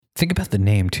Think about the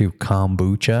name too,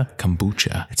 kombucha.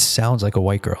 Kombucha. It sounds like a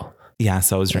white girl. Yeah,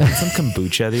 so I was drinking some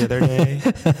kombucha the other day.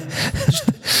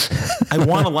 I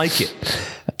want to like it,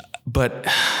 but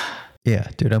Yeah,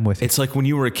 dude, I'm with you. it's like when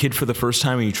you were a kid for the first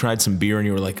time and you tried some beer and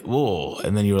you were like, whoa,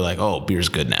 and then you were like, oh, beer's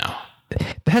good now.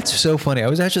 That's so funny. I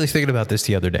was actually thinking about this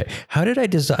the other day. How did I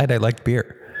decide I liked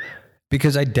beer?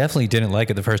 Because I definitely didn't like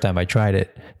it the first time I tried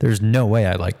it. There's no way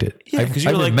I liked it. Yeah, because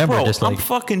you're I like, remember bro, just I'm like,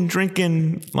 fucking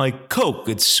drinking like Coke.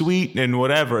 It's sweet and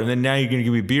whatever. And then now you're going to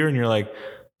give me beer and you're like,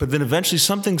 but then eventually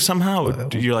somehow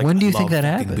you're like, when do you I think love that fucking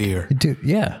happened? beer. Dude,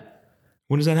 yeah.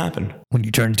 When does that happen? When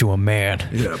you turn into a man.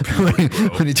 Yeah,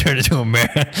 When you turn into a man.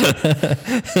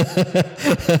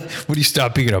 When you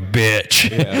stop being a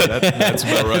bitch. Yeah, that's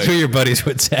about right. That's what your buddies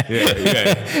would say.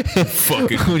 Yeah.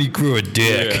 Fucking. When you grew a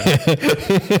dick.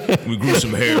 Yeah. We grew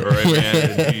some hair, right,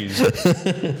 man?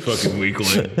 Jeez. Fucking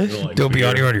weakling. Don't be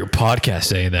on your podcast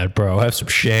saying that, bro. Have some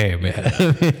shame, man. Yeah,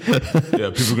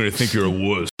 people are going to think you're a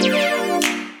wuss.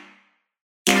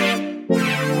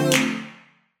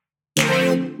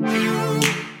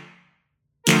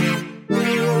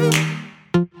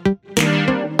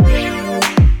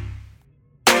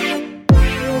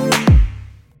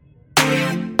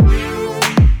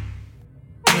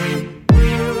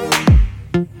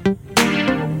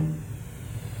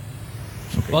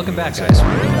 Welcome back, guys.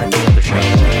 Welcome back to another show.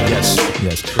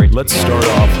 Yes. Great. Let's start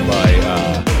off by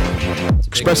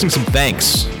expressing some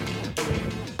thanks.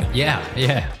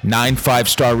 Yeah. 9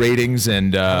 5-star ratings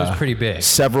and That was pretty big.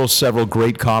 several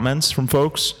great comments from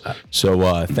folks.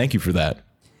 So thank you for that.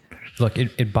 Look,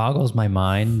 it boggles my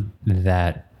mind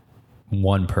that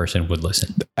one person would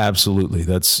listen. Absolutely.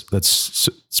 That's it's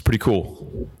pretty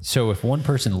cool. So if one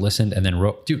person listened and then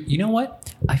wrote, dude, you know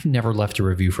what? I've never left a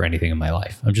review for anything in my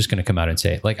life. I'm just going to come out and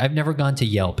say it. Like, I've never gone to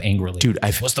Yelp angrily. Dude,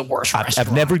 What's the worst I've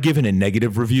restaurant? never given a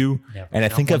negative review, Never. and I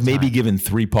Not think one I've maybe time. given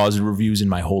 3 positive reviews in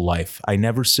my whole life. I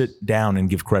never sit down and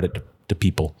give credit to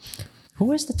people.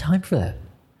 Who has the time for that?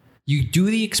 You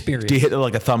do the experience. Do you hit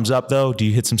like a thumbs up though? Do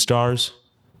you hit some stars?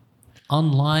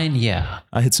 Online, yeah.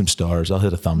 I hit some stars. I'll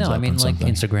hit a thumbs No, up I mean, on like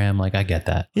something. Instagram, like I get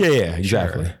that. Yeah,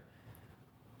 exactly. Sure.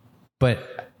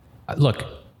 But look,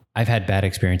 I've had bad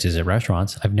experiences at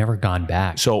restaurants. I've never gone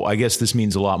back. So I guess this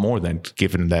means a lot more than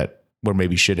given that we're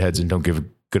maybe shitheads and don't give a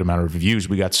good amount of reviews.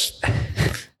 We got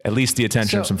at least the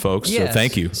attention of some folks. yes. So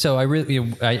thank you. So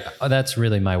that's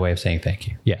really my way of saying thank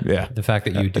you. Yeah. Yeah. The fact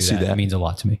that you do see that, that. means a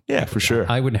lot to me. Yeah, for sure.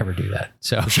 I would never do that.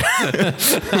 So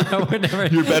I would never.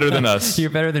 You're better than us. You're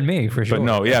better than me for sure. But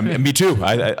no, yeah, me too.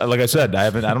 I like I said, I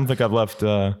don't think I've left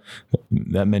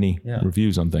that many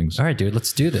reviews on things. All right, dude,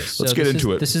 let's do this. Let's get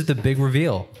into it. This is the big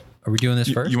reveal. Are we doing this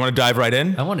first? You want to dive right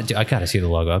in? I gotta see the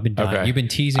logo. I've been dying. Okay. You've been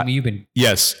teasing me.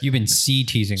 Yes. You've been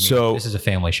teasing me. So- this is a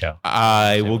family show.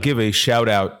 I will give a shout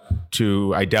out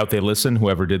to, I doubt they listen,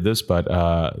 whoever did this, but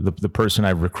the person I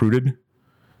recruited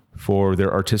for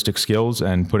their artistic skills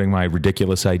and putting my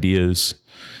ridiculous ideas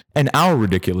and our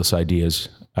ridiculous ideas.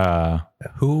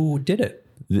 Who did it?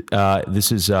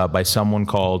 This is by someone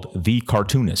called The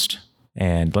Cartoonist.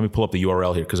 And let me pull up the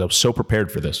URL here because I was so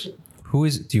prepared for this. Who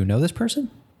is? Do you know this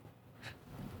person?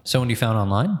 Someone you found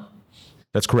online?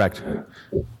 That's correct.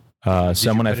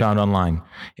 Someone I found online,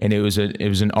 and it was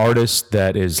an artist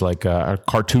that is like a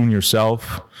cartoon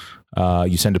yourself.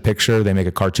 You send a picture, they make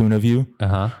a cartoon of you,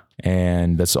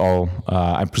 and that's all.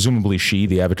 I'm presumably she.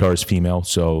 The avatar is female.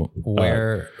 So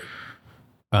Where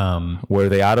are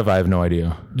they out of? I have no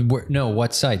idea.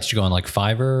 what sites? Did you go on like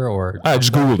Fiverr or? I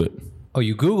just Googled it. Oh,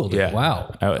 you Googled it. Yeah.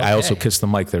 Wow. I also Okay. kissed the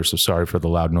mic there, so sorry for the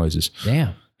loud noises.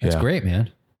 Damn. That's Yeah. great,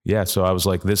 man. Yeah, so I was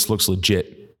like, this looks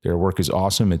legit. Their work is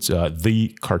awesome. It's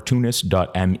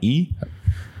thecartoonist.me.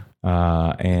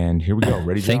 And here we go.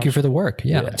 Ready, Josh? Thank you for the work.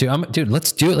 Yeah. Dude,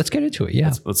 let's do it. Let's get into it.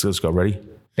 Yeah. Let's go. Ready?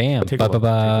 Bam. Take a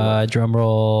look. Drum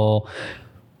roll.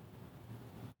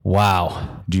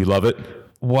 Wow. Do you love it?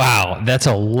 Wow. That's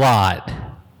a lot.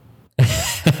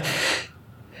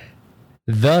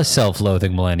 The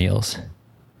self-loathing millennials.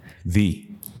 The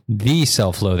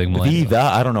Self-loathing millennials.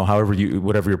 I don't know,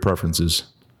 whatever your preference is.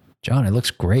 John, it looks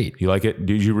great. You like it?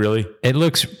 Did you really? It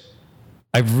looks,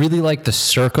 I really like the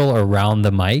circle around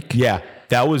the mic. Yeah,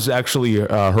 that was actually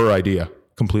her idea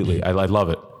completely. I love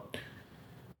it.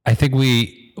 I think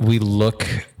we look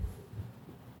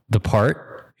the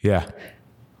part. Yeah.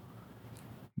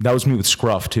 That was me with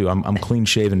scruff too. I'm clean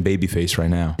shaven baby face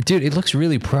right now. Dude, it looks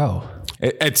really pro.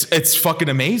 It's fucking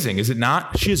amazing, is it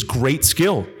not? She has great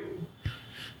skill.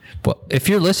 Well, if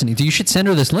you're listening, you should send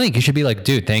her this link. You should be like,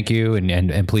 dude, thank you,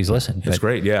 and please listen. It's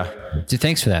great, yeah. Dude,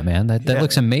 thanks for that, man. That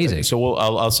looks amazing. So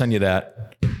I'll send you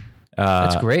that.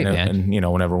 That's great, man.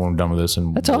 And whenever we're done with this,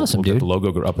 and That's awesome, we'll get dude. the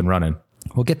logo up and running.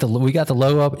 We got the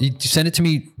logo up. You send it to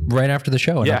me right after the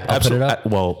show, and I'll put it up.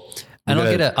 And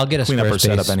I'll get a clean up our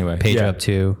setup Squarespace anyway. page up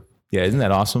too. Yeah, isn't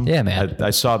that awesome? Yeah, man.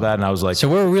 I saw that and I was like, so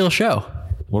we're a real show.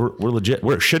 We're legit.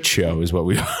 We're a shit show, is what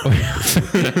we are,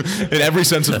 in every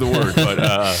sense of the word. But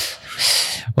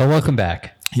well, welcome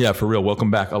back. Yeah, for real.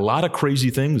 Welcome back. A lot of crazy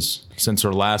things since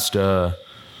our last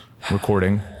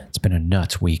recording. It's been a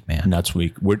nuts week, man. Nuts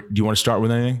week. Do you want to start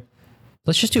with anything?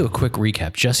 Let's just do a quick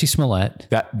recap. Jussie Smollett.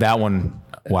 That one.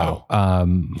 Wow.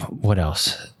 What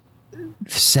else?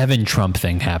 7 Trump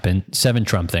things happened. 7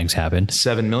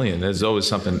 million. There's always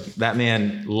something. That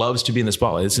man loves to be in the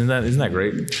spotlight. Isn't that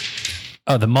great?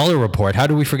 Oh, the Mueller report. How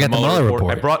do we forget the Mueller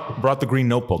report? I brought the green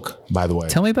notebook, by the way.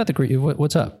 Tell me about the green.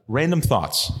 What's up? Random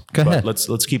thoughts. Go ahead.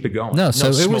 Let's keep it going. No,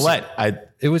 so Smollett.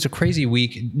 It was a crazy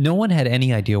week. No one had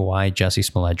any idea why Jussie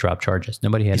Smollett dropped charges.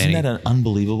 Nobody had any. Isn't that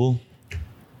unbelievable?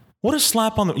 What a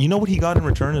slap on the... You know what he got in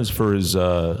return is for his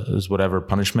whatever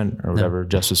punishment or whatever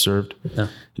justice served? No. It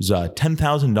was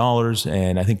 $10,000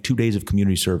 and I think 2 days of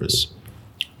community service.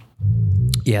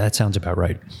 Yeah, that sounds about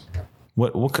right.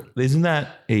 What isn't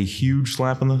that a huge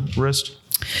slap on the wrist?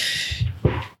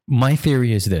 My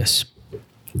theory is this.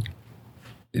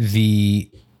 The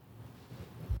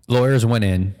lawyers went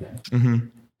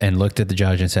in and looked at the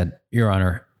judge and said, Your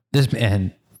Honor, this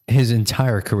man, his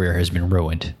entire career has been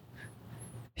ruined.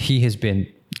 He has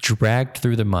been dragged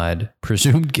through the mud,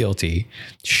 presumed guilty,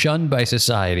 shunned by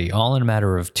society, all in a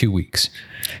matter of 2 weeks.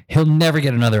 He'll never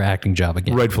get another acting job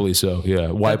again. Rightfully so, yeah.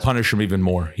 Why punish him even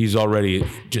more? He's already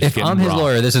just If I'm his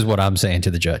lawyer, this is what I'm saying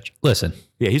to the judge. Listen.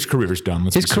 Yeah, his career is done.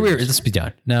 Let's be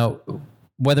done. Now,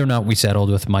 whether or not we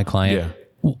settled with my client,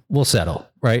 we'll settle,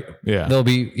 right? Yeah. There'll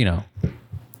be,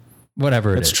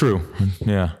 whatever That's true.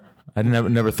 Yeah. I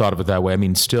never thought of it that way. I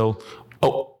mean, still...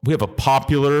 Oh, we have a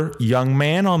popular young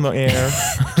man on the air.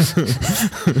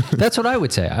 That's what I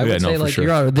would say. I would say, like, sure.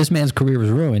 Your Honor, this man's career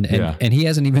was ruined, and he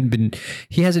hasn't even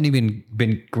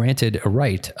been granted a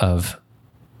right of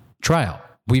trial.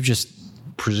 We've just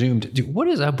presumed. Dude, what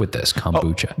is up with this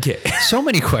kombucha? So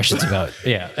many questions about.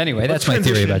 Yeah. Anyway, that's my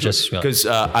theory about Justice Smollett. Because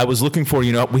I was looking for,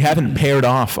 we haven't paired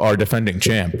off our defending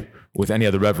champ with any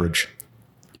other beverage.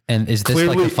 And is this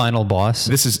clearly, like the final boss?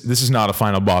 This is not a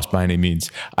final boss by any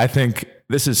means. I think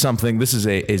this is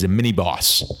a mini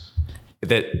boss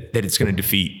that it's going to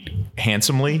defeat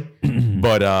handsomely.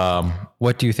 But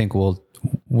what do you think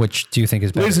which do you think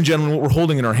is better? Ladies and gentlemen, what we're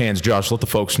holding in our hands, Josh, let the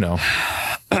folks know.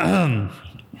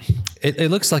 It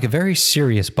looks like a very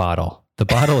serious bottle. The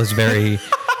bottle is very,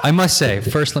 I must say,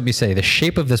 first let me say the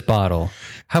shape of this bottle.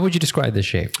 How would you describe the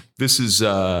shape? This is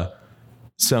some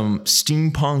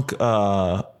steampunk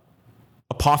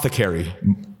apothecary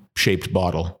shaped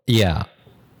bottle. Yeah.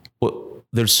 Well,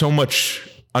 there's so much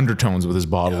undertones with this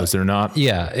bottle, is there not?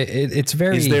 Yeah. It's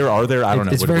very... Are there? I don't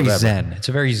know. It's very zen. It's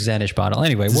a very zen-ish bottle.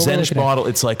 Anyway. Zen-ish bottle.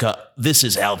 It's like this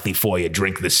is healthy for you.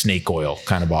 Drink the snake oil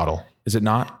kind of bottle. Is it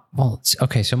not? Well,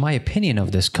 okay. So my opinion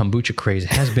of this kombucha craze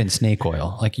has been snake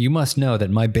oil. Like, you must know that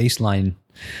my baseline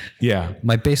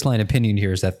opinion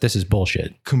here is that this is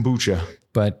bullshit. Kombucha.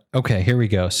 But okay, here we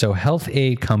go. So Health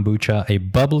Aid Kombucha, a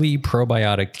bubbly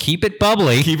probiotic. Keep it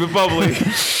bubbly. Keep it bubbly.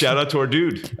 Shout out to our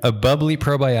dude. A bubbly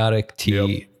probiotic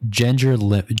tea, ginger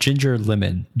lemon.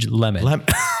 Lemon.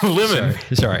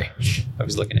 Sorry. I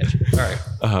was looking at you. All right.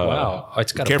 Wow.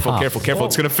 It's got careful. pop. Careful.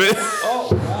 It's going to fit. Oh,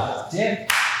 God damn.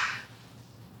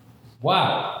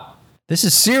 Wow. This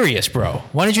is serious, bro.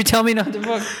 Why didn't you tell me not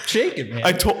to shake it, man?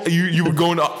 I told you were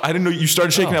going. I didn't know you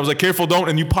started shaking. I was like, careful, don't,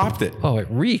 and you popped it. Oh, it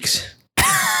reeks.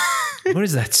 What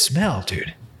is that smell,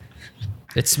 dude?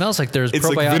 It smells like there's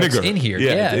probiotics in here.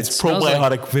 Yeah, it's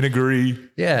probiotic, vinegary.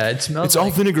 Yeah, it smells. It's all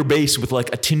vinegar based with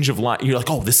like a tinge of lime. You're like,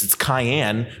 oh, this is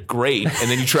cayenne, great. And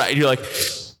then you try, and you're like,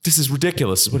 this is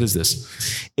ridiculous. What is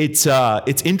this? It's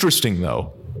interesting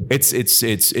though.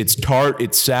 It's tart.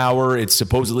 It's sour. It's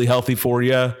supposedly healthy for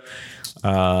you.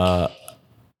 I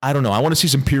don't know. I want to see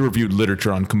some peer reviewed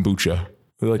literature on kombucha.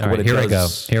 Like what here I go.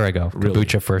 Really?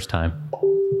 Kombucha first time.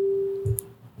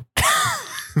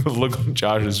 Look on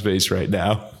Josh's face right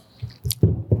now.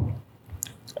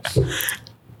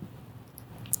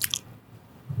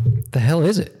 The hell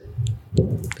is it?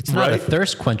 It's not a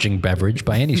thirst-quenching beverage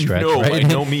by any stretch, no, right? By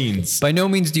no means. By no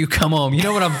means do you come home. You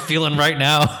know what I'm feeling right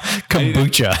now?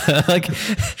 Kombucha.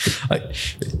 I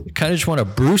kind of just want a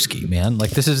brewski, man.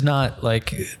 Like, this is not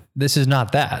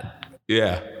that.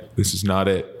 Yeah, this is not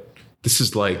it. This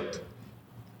is like...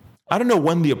 I don't know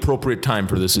when the appropriate time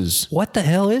for this is. What the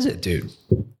hell is it, dude?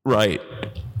 Right.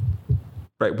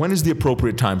 When is the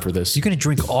appropriate time for this? You going to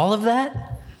drink all of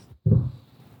that?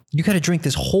 You got to drink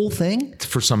this whole thing?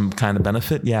 For some kind of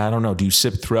benefit? Yeah, I don't know. Do you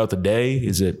sip throughout the day?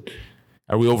 Is it...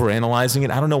 Are we overanalyzing it?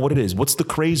 I don't know what it is. What's the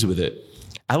craze with it?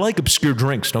 I like obscure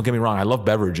drinks. Don't get me wrong. I love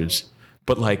beverages.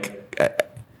 But like, I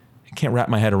can't wrap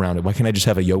my head around it. Why can't I just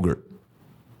have a yogurt?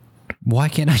 Why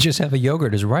can't I just have a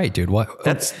yogurt is right, dude. What?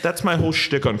 That's my whole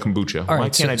shtick on kombucha. All Why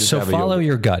right, can't I just have a follow yogurt?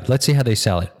 your gut. Let's see how they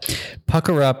sell it.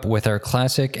 Pucker up with our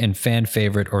classic and fan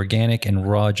favorite organic and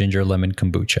raw ginger lemon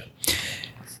kombucha.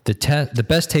 The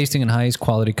best tasting and highest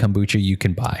quality kombucha you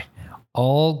can buy.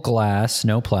 All glass,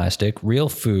 no plastic, real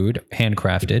food,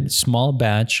 handcrafted, small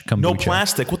batch kombucha. No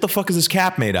plastic. What the fuck is this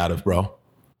cap made out of, bro?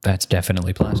 That's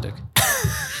definitely plastic.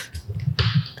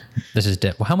 This is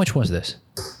how much was this?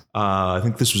 I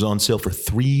think this was on sale for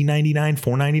 $3.99,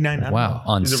 $4.99. Wow,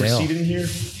 on Is sale. Is the receipt in here?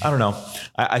 I don't know.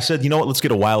 I said, you know what? Let's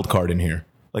get a wild card in here.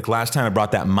 Like last time I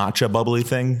brought that matcha bubbly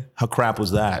thing. How crap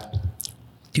was that?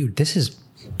 Dude, this is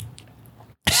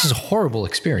a horrible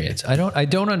experience. I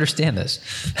don't understand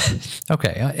this.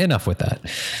 Okay, enough with that.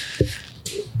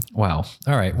 Wow.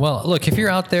 All right. Well, look, if you're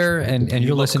out there and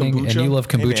you're listening and you love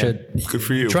kombucha, hey man, good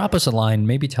for you. Drop us a line.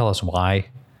 Maybe tell us why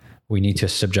we need to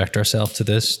subject ourselves to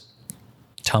this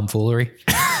tomfoolery.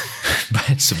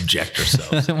 Subject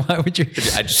ourselves. Why would you?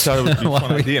 I just thought it would be a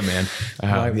fun idea, man.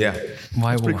 Yeah.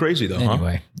 Why? It's pretty crazy though,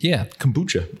 Anyway, yeah.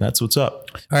 Kombucha. That's what's up.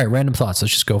 All right. Random thoughts.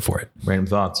 Let's just go for it. Random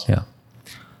thoughts. Yeah.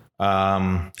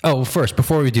 First,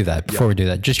 before we do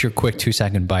that, just your quick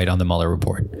 2-second bite on the Mueller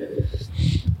report.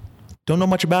 Don't know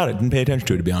much about it. Didn't pay attention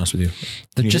to it, to be honest with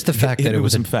you. Just the fact that it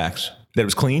was some facts. That it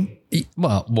was clean?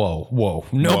 Well, whoa.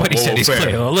 Nobody said he's fair,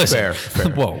 clean. Well, listen. Fair.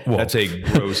 Whoa. That's a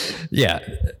gross. Yeah.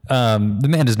 The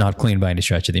man is not clean by any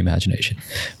stretch of the imagination.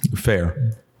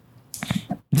 Fair.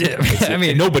 I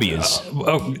mean, nobody is.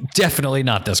 Definitely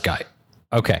not this guy.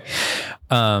 Okay.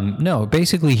 No,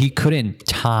 basically he couldn't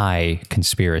tie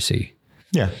conspiracy.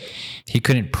 Yeah. He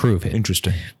couldn't prove it.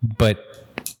 Interesting. But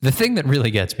the thing that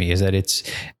really gets me is that it's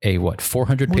a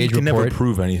 400-page report. You can never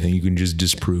prove anything. You can just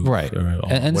disprove. Right.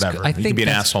 And whatever. You can be an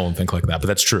asshole and think like that, but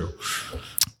that's true.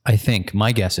 I think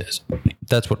my guess is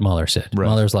that's what Mueller said. Right.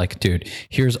 Mueller's like, dude,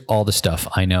 here's all the stuff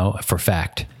I know for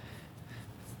fact.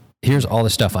 Here's all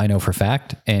the stuff I know for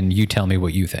fact, and you tell me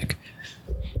what you think.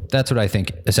 That's what I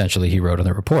think essentially he wrote on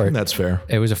the report. That's fair.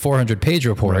 It was a 400-page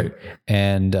report, right.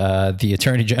 And the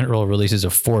Attorney General releases a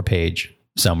 4-page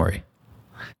summary.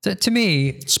 To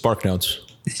me... Spark Notes.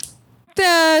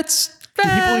 That's... Do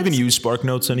people even use Spark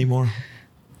Notes anymore?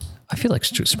 I feel like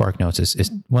Spark Notes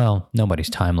is well, nobody's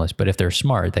timeless, but if they're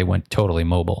smart, they went totally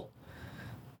mobile.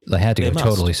 They had to go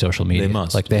totally social media. They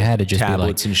must. Like they had to just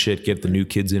tablets be like, and shit, get the new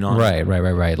kids in on it.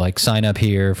 Right. Like sign up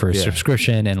here for a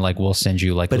subscription and like we'll send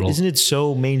you like But isn't it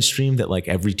so mainstream that like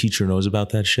every teacher knows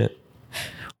about that shit?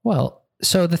 Well,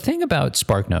 so the thing about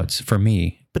Spark Notes for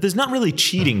me... But there's not really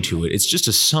cheating to it. It's just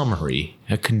a summary,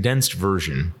 a condensed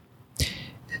version.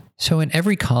 So in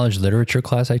every college literature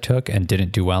class I took and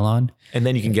didn't do well on... And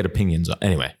then you can get opinions on...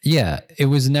 Anyway. Yeah. It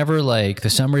was never like... The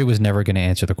summary was never going to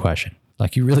answer the question.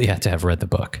 Like you really had to have read the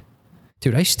book.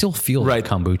 Dude, I still feel like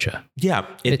kombucha. Yeah.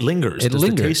 It lingers. It Does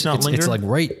lingers. The taste not linger? It's like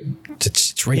right...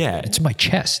 It's right... Yeah. It's in my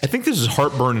chest. I think this is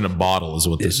heartburn in a bottle is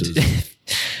what this is.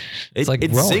 It's like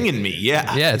it's zinging me.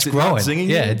 Yeah. Yeah, it's growing. Not zinging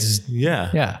you?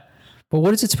 Yeah. But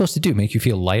what is it supposed to do? Make you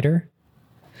feel lighter?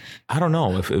 I don't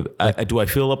know. Do I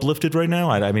feel uplifted right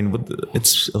now? I mean,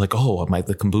 it's like,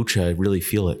 the kombucha, I really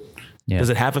feel it. Yeah. Does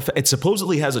it have it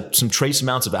supposedly has some trace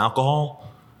amounts of alcohol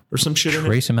or some shit in it?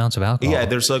 Trace amounts of alcohol? Yeah,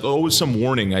 there's like always some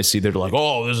warning I see. They're like,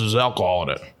 this is alcohol in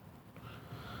it.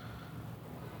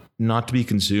 Not to be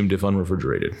consumed if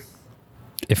unrefrigerated.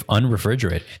 If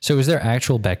unrefrigerated. So is there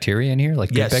actual bacteria in here? Like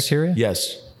good bacteria?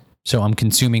 Yes. So I'm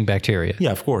consuming bacteria?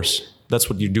 Yeah, of course. That's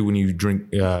what you do when you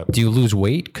drink. Do you lose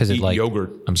weight? Because it like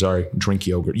yogurt. I'm sorry. Drink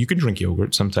yogurt. You can drink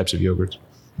yogurt. Some types of yogurts.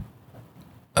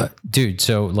 Dude,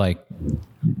 so like,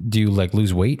 do you like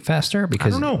lose weight faster?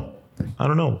 Because I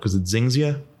don't know because it zings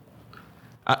you.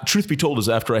 Truth be told, is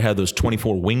after I had those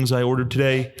 24 wings I ordered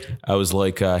today, I was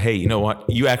like, hey, you know what?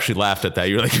 You actually laughed at that.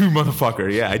 You're like, you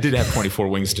motherfucker. Yeah, I did have 24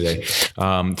 wings today.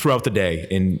 Throughout the day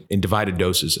in divided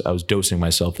doses, I was dosing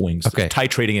myself wings. Okay.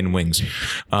 Titrating in wings.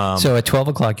 So at 12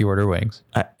 o'clock, you order wings.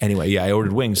 Anyway, I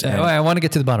ordered wings. I want to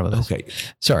get to the bottom of this. Okay.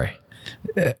 Sorry.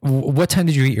 What time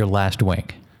did you eat your last wing?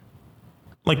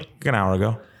 Like an hour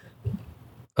ago.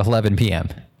 11 p.m.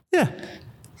 Yeah.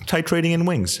 Titrating in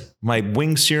wings. My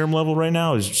wing serum level right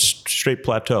now is straight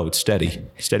plateau. It's steady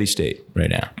state right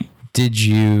now. Did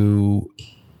you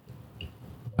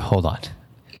hold on?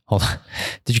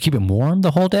 Did you keep him warm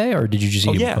the whole day, or did you just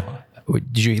eat him?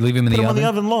 Did you leave him in the oven? Put him in the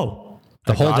oven low.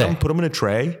 The whole day. Put them in a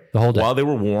tray. The whole day. While they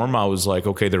were warm, I was like,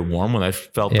 okay, they're warm. When I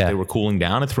felt that they were cooling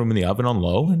down, I threw them in the oven on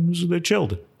low, and they're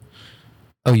chilled.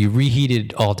 Oh, you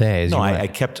reheated all day. No, I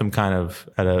kept them kind of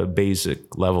at a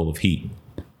basic level of heat.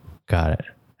 Got it.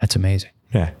 That's amazing.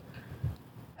 Yeah.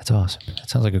 That's awesome. That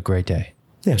sounds like a great day.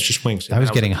 Yeah, it's just wings. I was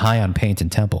getting high on paint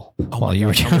and Temple while you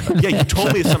were doing Yeah, you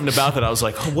told me something about that. I was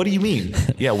like, oh, what do you mean?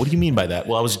 Yeah, what do you mean by that?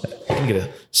 Well, I'm going to get a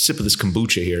sip of this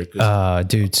kombucha here.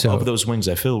 Dude, so Of those wings,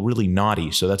 I feel really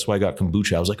naughty. So that's why I got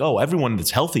kombucha. I was like, oh, everyone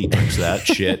that's healthy drinks that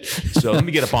shit. So let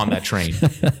me get up on that train.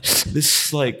 This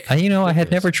is like... I had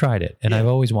never tried it, and I've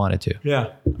always wanted to.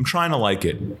 Yeah, I'm trying to like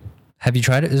it. Have you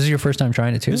tried it? This is your first time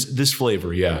trying it too? This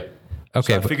flavor, yeah.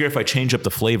 Okay. So I figure if I change up the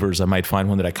flavors, I might find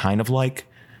one that I kind of like.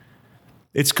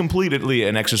 It's completely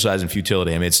an exercise in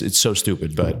futility. I mean, it's so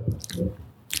stupid, but...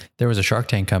 There was a Shark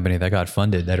Tank company that got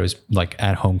funded that was like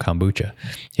at home kombucha.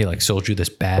 He like sold you this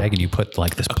bag and you put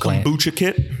like this plant. Kombucha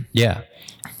kit? Yeah.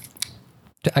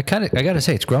 I got to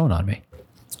say it's growing on me.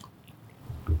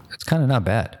 It's kind of not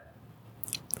bad.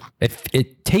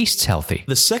 It tastes healthy.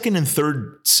 The second and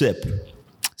third sip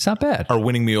It's not bad. are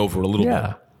winning me over a little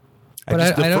bit.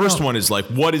 But The I don't first know. one is like,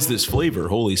 what is this flavor?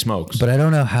 Holy smokes. But I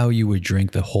don't know how you would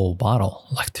drink the whole bottle.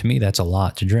 Like to me, that's a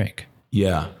lot to drink.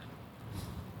 Yeah.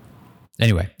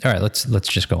 Anyway, all right, let's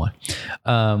just go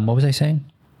on. What was I saying?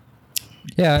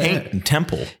 Yeah, Paint and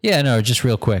Temple. yeah, no, just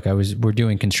real quick. We're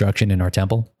doing construction in our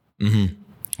temple. Mm-hmm.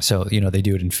 So they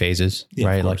do it in phases,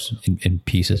 right? Like in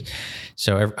pieces.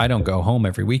 So I don't go home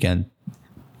every weekend.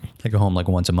 I go home like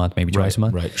once a month, maybe twice a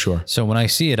month. Right, sure. So when I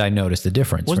see it, I notice the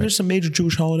difference. Wasn't right? there some major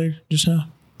Jewish holiday just now?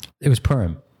 It was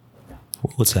Purim.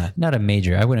 What's that? Not a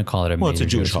major. I wouldn't call it a major. Well, it's a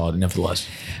Jewish holiday, nevertheless.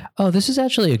 Oh, this is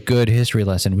actually a good history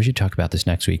lesson. We should talk about this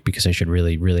next week because I should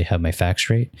really, really have my facts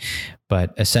straight.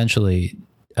 But essentially,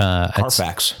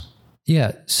 Carfax.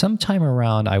 yeah, sometime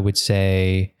around, I would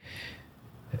say,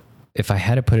 if I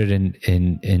had to put it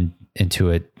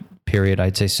into a period,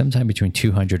 I'd say sometime between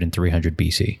 200 and 300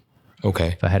 BC. Okay.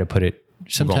 If I had to put it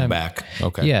sometime Going back.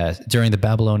 Okay. yeah, during the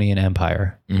Babylonian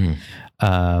Empire. Mm-hmm.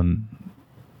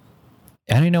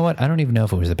 And you know what? I don't even know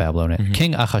if it was the Babylonian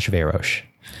King Ahasuerus.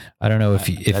 I don't know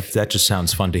if That just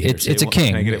sounds fun to hear. it's a king.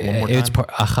 Can I get it one more It's time?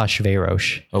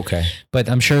 Ahasuerus. Okay. But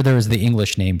I'm sure there is the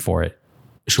English name for it.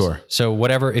 Sure. So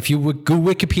whatever, if you would go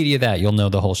Wikipedia that, you'll know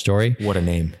the whole story. What a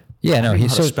name. Yeah, no, I don't know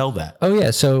he's how to spell that. Oh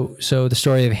yeah, so the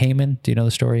story of Haman. Do you know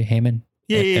the story, Haman?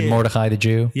 And Mordecai the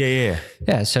Jew. Yeah.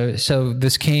 Yeah, so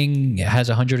this king has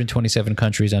 127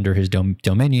 countries under his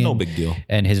dominion. No big deal.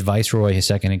 And his viceroy, his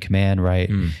second in command, right?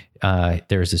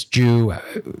 There's this Jew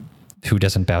who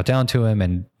doesn't bow down to him,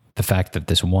 and the fact that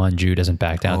this one Jew doesn't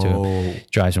back down to him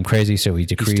drives him crazy. So he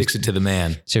decrees. He sticks it to the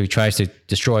man. So he tries to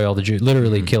destroy all the Jews,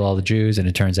 literally kill all the Jews. And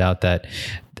it turns out that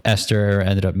Esther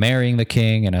ended up marrying the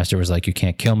king, and Esther was like, "You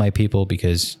can't kill my people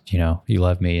because you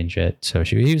love me and shit." So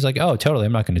he was like, "Oh, totally.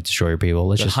 I'm not going to destroy your people.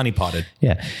 Let's just honeypotted."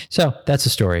 Yeah. So that's the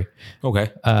story.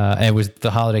 Okay. And it was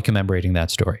the holiday commemorating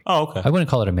that story. Oh, okay. I wouldn't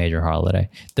call it a major holiday.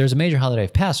 There's a major holiday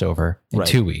of Passover in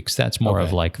 2 weeks. That's more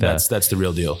of like that's the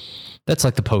real deal. That's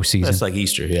like the postseason. That's like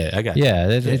Easter. Yeah, I got you. Yeah,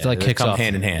 it's like They kicks come off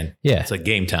hand in hand. Yeah. It's like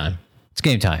game time. It's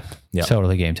game time. Yeah.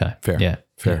 Totally game time. Fair. Yeah.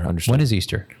 Fair. Understood. When is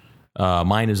Easter?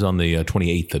 Mine is on the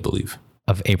 28th, I believe,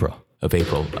 Of April. of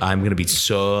April. I'm going to be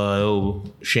so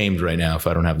shamed right now if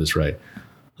I don't have this right.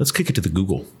 Let's kick it to the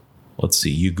Google. Let's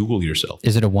see. You Google yourself.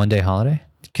 Is it a one-day holiday?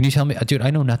 Can you tell me? Dude, I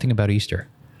know nothing about Easter.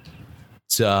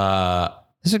 It's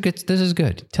This is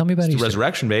good. Tell me about the Easter.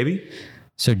 resurrection, baby.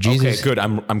 So Jesus. Okay, good.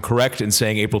 I'm correct in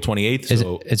saying April 28th.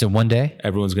 So Is it one day?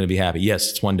 everyone's going to be happy. Yes,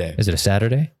 it's one day. Is it a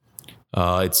Saturday?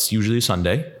 It's usually a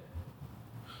Sunday.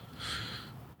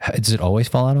 Does it always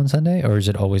fall out on Sunday, or is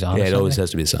it always on? Yeah, a it Sunday? always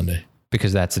has to be a Sunday.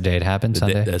 Because that's the day it happened.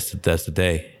 Sunday. That's the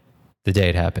day. The day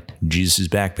it happened. Jesus is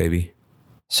back, baby.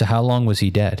 So how long was he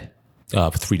dead?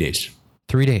 For 3 days.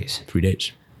 3 days. 3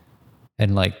 days.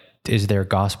 And like, is there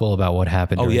gospel about what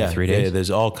happened during the 3 days? Yeah,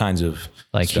 there's all kinds of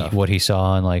Like stuff. what he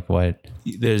saw and like what?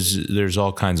 There's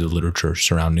all kinds of literature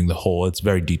surrounding the whole. It's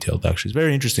very detailed, actually. It's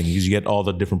very interesting because you get all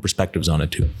the different perspectives on it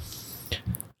too.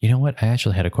 You know what? I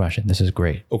actually had a question. This is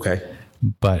great. Okay.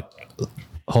 But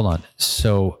hold on.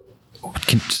 So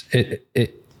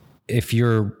if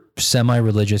you're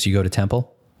semi-religious, you go to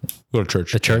temple, Go to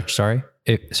church. the church, sorry.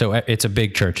 So it's a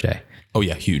big church day. Oh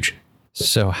yeah, huge.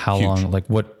 So how long, like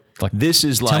what, like This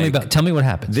is like tell me what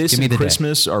happens. this Give me and the day.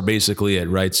 Christmas are basically it,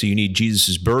 right? So you need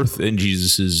Jesus's birth and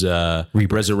Jesus's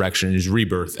resurrection, his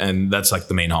rebirth, and that's like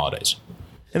the main holidays.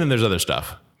 And then there's other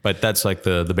stuff, but that's like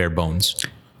the bare bones.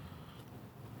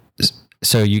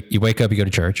 So you wake up, you go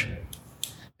to church.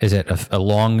 Is it a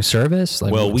long service?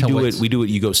 Like, Well, we tell do what's- it. We do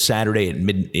it. You go Saturday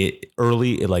at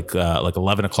early, at like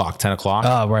 11 o'clock, 10 o'clock,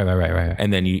 Oh, right.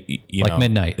 and then you Like know,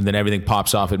 midnight. and then everything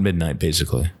pops off at midnight,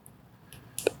 basically.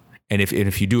 And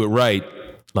if you do it right,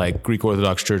 Like Greek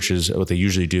Orthodox churches, what they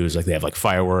usually do is like they have like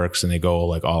fireworks and they go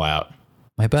like all out.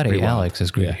 My buddy Alex is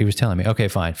Greek. Yeah. He was telling me, okay,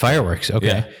 fine. Fireworks. Okay.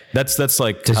 Yeah. That's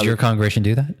like. Does your congregation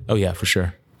do that? Oh yeah, for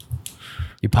sure.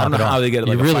 You pop I don't know how they get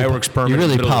like a fireworks permit. You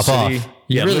really pop off.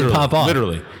 You really pop off.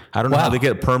 Literally. I don't know how they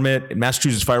get a permit. In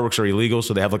Massachusetts, fireworks are illegal,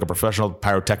 so they have like a professional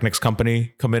pyrotechnics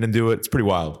company come in and do it. It's pretty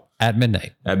wild. At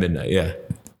midnight. At midnight, yeah.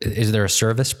 Is there a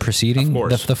service preceding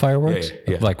the fireworks?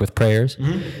 Yeah. Like with prayers?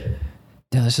 Mm-hmm.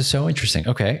 Yeah, this is so interesting.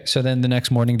 Okay, so then the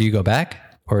next morning, do you go back?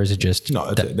 Or is it just...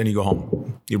 No, then you go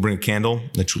home. You bring a candle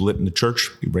that you lit in the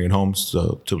church. You bring it home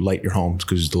to light your home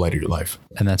because it's the light of your life.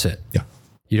 And that's it? Yeah.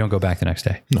 You don't go back the next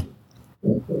day? No.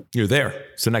 You're there.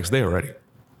 It's the next day already.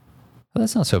 Well,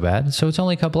 that's not so bad. So it's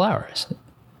only a couple hours.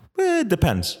 It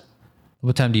depends.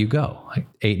 What time do you go? Like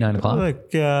 8, 9 o'clock?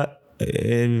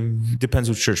 It depends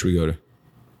which church we go to.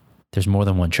 There's more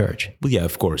than one church. Well, yeah,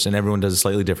 of course. And everyone does it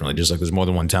slightly differently. Just like there's more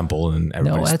than one temple and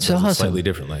everybody does it slightly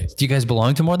differently. Do you guys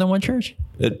belong to more than one church?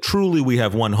 Truly, we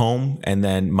have one home, and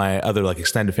then my other like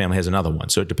extended family has another one.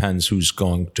 So it depends who's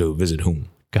going to visit whom.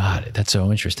 Got it. That's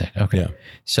so interesting. Okay. Yeah.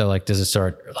 So like, does it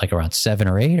start like around 7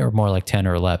 or 8 or more like 10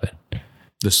 or 11?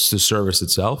 The service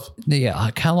itself? Yeah.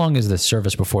 Like how long is the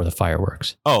service before the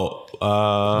fireworks?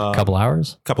 A couple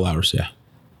hours? Couple hours, yeah.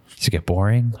 Does it get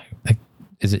boring? Like,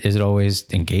 is it always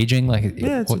engaging? Like,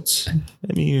 yeah,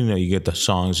 I mean, you know, you get the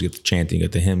songs, you get the chanting, you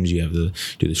get the hymns, you have to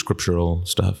do the scriptural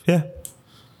stuff. Yeah.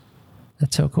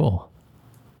 That's so cool.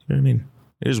 You know what I mean?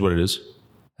 It is what it is.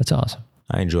 That's awesome.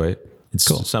 I enjoy it. It's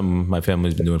cool. Something my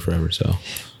family's been doing forever. So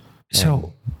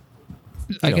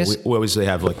I guess we always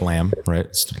have like lamb, right?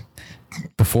 It's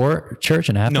before church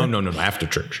and after? No. After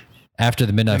church. After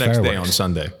the midnight fireworks. The next day on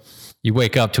Sunday. You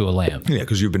wake up to a lamb. Yeah,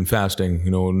 because you've been fasting.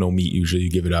 You know, no meat. Usually, you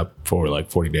give it up for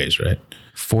like 40 days, right?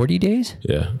 40 days?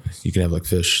 Yeah, you can have like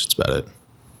fish. That's about it.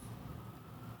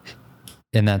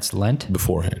 And that's Lent?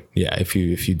 Beforehand. Yeah, if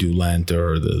you do Lent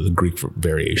or the Greek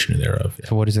variation thereof. Yeah.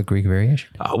 So what is the Greek variation?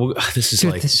 This is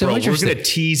Dude, like, so bro, we're going to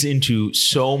tease into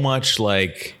so much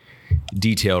like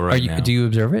detail now. Do you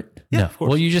observe it? Yeah, no. of course.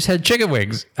 Well, you just had chicken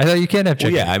wings. I thought you can't have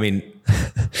chicken. Well, yeah, I mean,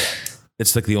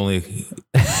 it's like the only...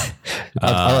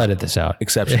 I'll edit this out.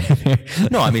 Exception.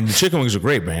 No, I mean, the chicken wings are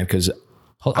great, man, because...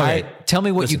 Tell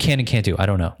me what you can and can't do. I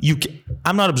don't know.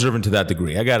 I'm not observant to that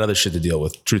degree. I got other shit to deal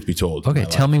with, truth be told. Okay,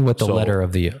 tell me what the letter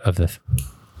of the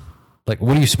like,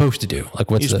 what are you supposed to do?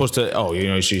 Like, what's you're supposed to? Oh, you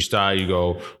know, so you start. You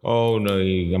go. Oh no,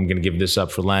 I'm going to give this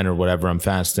up for Lent or whatever. I'm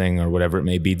fasting or whatever it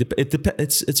may be.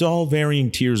 It's all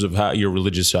varying tiers of how your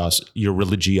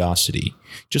religiosity.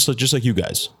 Just like you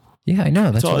guys. Yeah, I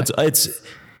know. That's all.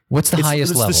 What's the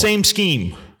highest level? It's the same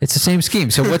scheme. It's the same scheme.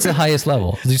 So what's the highest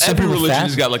level? Every religion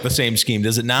has got like the same scheme,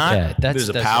 does it not? Yeah, there's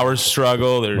a power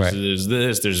struggle. There's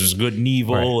there's good and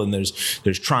evil, and there's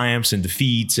triumphs and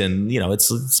defeats, and you know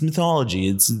it's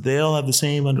mythology. They all have the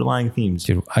same underlying themes.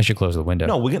 Dude, I should close the window.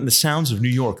 No, we're getting the sounds of New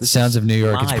York. Sounds of New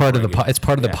York. It's part of the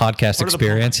podcast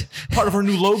experience. Part of our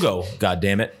new logo. God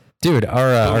damn it. Dude,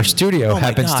 our studio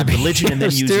happens to be religion, and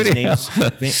then uses names.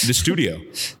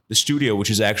 The studio, which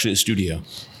is actually a studio.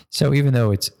 So even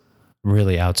though it's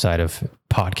really outside of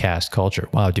podcast culture,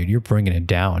 wow, dude, you're bringing it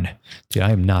down. Dude,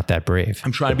 I am not that brave.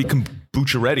 I'm trying to be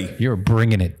kombucha ready. You're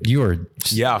bringing it.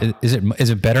 Yeah. Is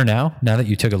it better now that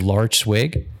you took a large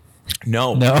swig?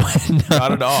 No, not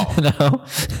at all. No,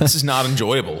 this is not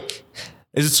enjoyable.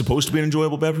 Is it supposed to be an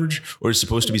enjoyable beverage, or is it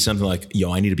supposed to be something like,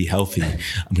 yo, I need to be healthy.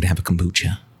 I'm going to have a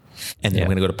kombucha. And then I'm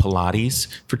going to go to Pilates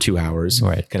for 2 hours.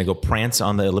 Right. Going to go prance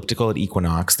on the elliptical at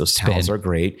Equinox. Those towels are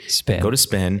great. Spin. Go to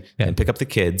spin and pick up the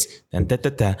kids. And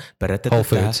Whole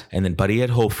Foods. And then buddy at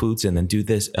Whole Foods. And then do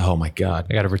this. Oh my God.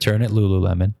 I got to return it.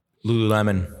 Lululemon.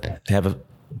 They have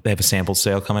a sample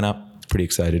sale coming up. Pretty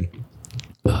excited.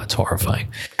 Oh, it's horrifying.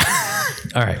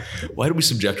 All right. Why do we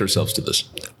subject ourselves to this?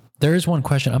 There is one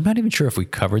question. I'm not even sure if we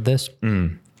covered this.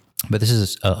 But this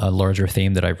is a larger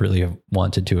theme that I really have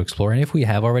wanted to explore. And if we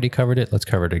have already covered it, let's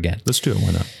cover it again. Let's do it.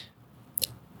 Why not?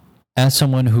 As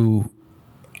someone who,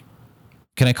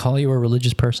 can I call you a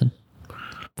religious person?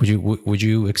 Would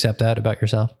you accept that about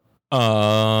yourself?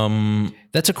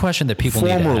 That's a question that people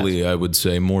formerly, need to ask. I would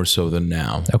say more so than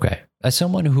now. Okay. As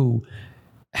someone who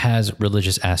has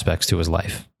religious aspects to his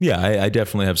life. Yeah, I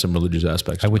definitely have some religious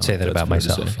aspects. I would say that about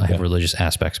myself. I have religious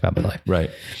aspects about my life.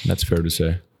 Right. That's fair to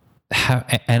say.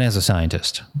 And as a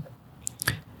scientist,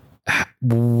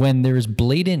 when there's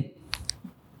blatant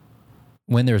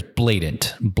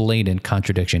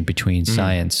contradiction between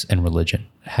science and religion,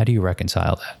 how do you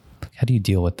reconcile that? How do you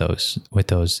deal with those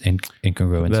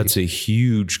incongruencies? That's a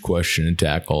huge question to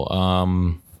tackle.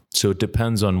 So it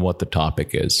depends on what the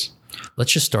topic is.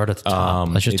 Let's just start at the top.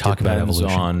 Let's just talk about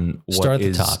evolution. On what start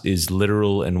at the top. is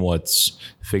literal and what's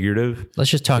figurative. Let's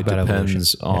just talk about evolution.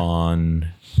 It depends on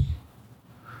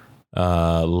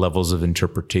levels of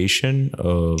interpretation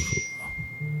of.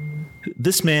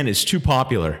 This man is too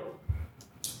popular.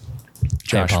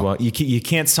 Joshua, you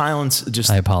can't silence just.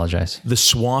 I apologize. The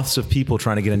swaths of people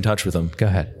trying to get in touch with him. Go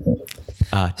ahead.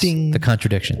 Ding. The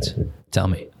contradictions. Tell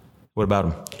me. What about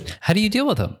him? How do you deal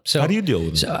with them? How do you deal with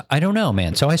them? So I don't know,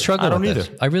 man. So I struggle with this.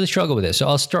 I really struggle with this. So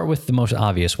I'll start with the most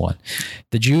obvious one.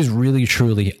 The Jews really,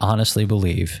 truly, honestly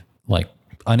believe, like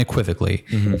unequivocally,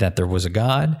 that there was a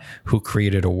God who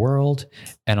created a world,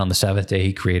 and on the seventh day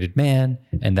he created man,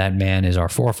 and that man is our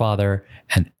forefather.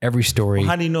 And every story. Well,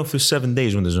 how do you know if there's 7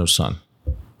 days when there's no sun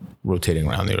rotating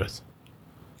around the earth?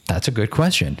 That's a good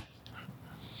question.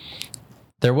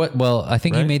 Well, I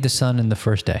think he made the sun in the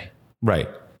first day. Right.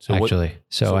 So actually,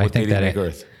 I think that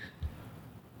Earth.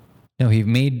 No, he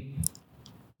made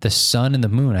the sun and the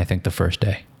moon. I think the first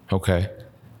day. Okay.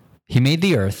 He made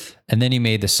the earth, and then he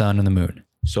made the sun and the moon.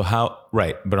 So how?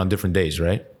 Right, but on different days,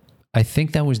 right? I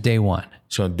think that was day one.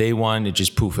 So on day one, it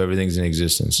just poof, everything's in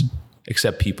existence,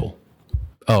 except people.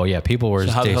 Oh yeah, people were.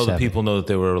 So how the hell do people know that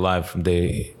they were alive from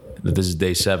that this is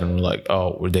day 7? We're like,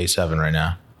 oh, we're day 7 right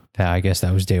now. Yeah, I guess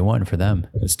that was day one for them.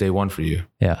 It's day 1 for you.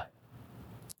 Yeah,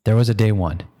 there was a day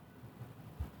one.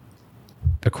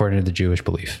 According to the Jewish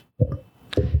belief,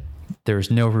 there's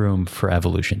no room for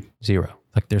evolution. Zero.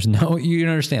 Like there's no, you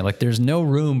understand, like there's no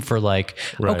room for like,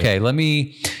 okay, let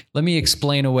me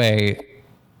explain away.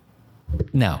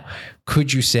 Now,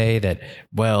 could you say that,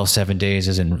 well, 7 days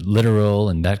isn't literal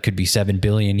and that could be 7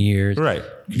 billion years? Right.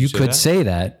 You could say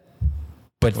that,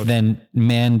 but then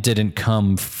man didn't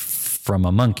come from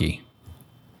a monkey.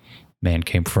 Man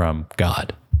came from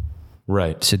God.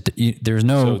 Right. So there's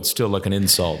no. So it's still like an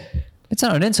insult. It's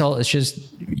not an insult. It's just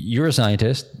you're a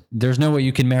scientist. There's no way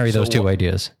you can marry those two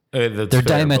ideas. They're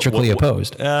diametrically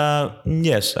opposed.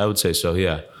 Yes, I would say so.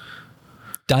 Yeah.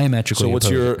 Diametrically opposed.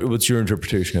 So what's your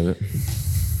interpretation of it?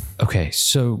 Okay.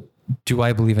 So do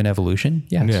I believe in evolution?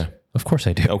 Yes. Yeah. Of course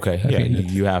I do. Okay. Yeah.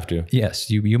 You have to. Yes.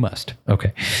 You must.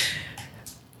 Okay.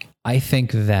 I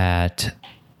think that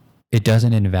it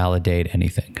doesn't invalidate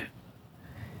anything.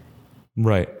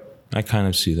 Right. I kind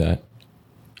of see that.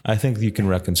 I think you can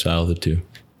reconcile the two.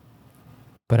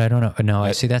 But I don't know. No,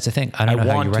 I see. That's the thing. I don't know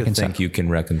how you reconcile. I want to think you can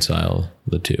reconcile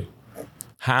the two.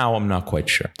 How? I'm not quite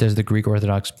sure. Does the Greek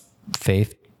Orthodox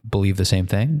faith believe the same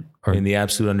thing? Or in the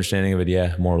absolute understanding of it,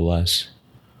 yeah, more or less.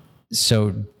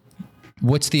 So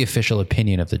what's the official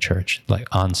opinion of the church, like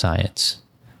on science?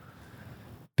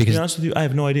 Because to be honest with you, I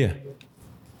have no idea.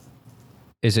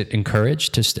 Is it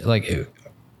encouraged to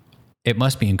it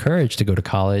must be encouraged to go to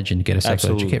college and get a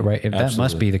secular education, right? If that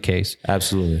must be the case.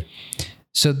 Absolutely.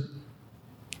 So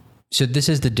this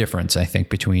is the difference, I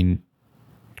think, between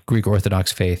Greek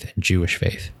Orthodox faith and Jewish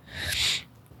faith.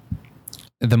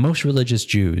 The most religious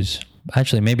Jews,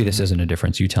 actually, maybe this isn't a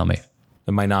difference. You tell me.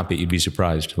 It might not be. You'd be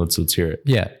surprised. Let's hear it.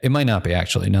 Yeah, it might not be,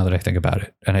 actually, now that I think about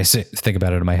it. And I think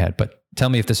about it in my head. But tell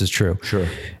me if this is true. Sure.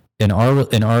 In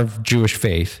our Jewish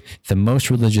faith, the most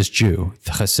religious Jew,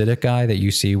 the Hasidic guy that you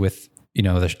see with,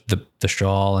 the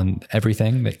shawl and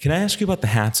everything. Can I ask you about the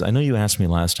hats? I know you asked me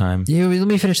last time. Yeah, let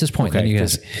me finish this point. Okay,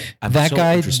 that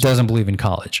guy doesn't believe in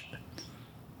college.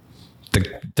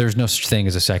 There's no such thing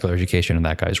as a secular education in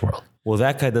that guy's world. Well,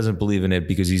 that guy doesn't believe in it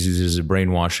because he uses a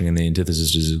brainwashing and the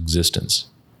antithesis is existence.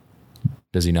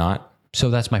 Does he not? So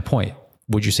that's my point.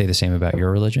 Would you say the same about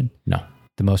your religion? No.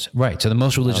 So the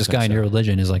most religious guy in your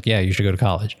religion is like, yeah, you should go to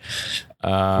college.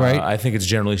 Right? I think it's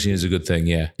generally seen as a good thing.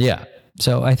 Yeah. Yeah.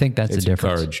 So I think that's a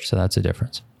difference. Encouraged. So that's a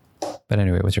difference. But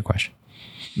anyway, what's your question?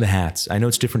 The hats. I know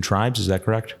it's different tribes. Is that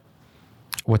correct?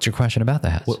 What's your question about the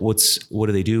hats? What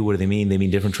do they do? What do they mean? They mean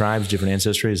different tribes, different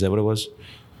ancestry. Is that what it was?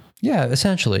 Yeah,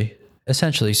 essentially.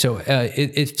 So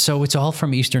it's all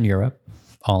from Eastern Europe,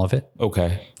 all of it.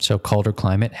 Okay. So colder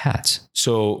climate, hats.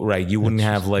 So right, you wouldn't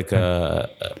have like a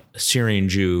Syrian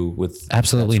Jew with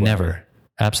absolutely never.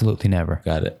 Absolutely never.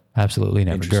 Got it. Absolutely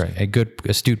never. Great. A good,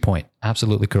 astute point.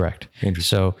 Absolutely correct.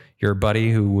 So your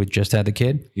buddy who would just had the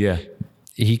kid. Yeah.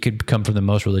 He could come from the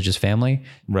most religious family.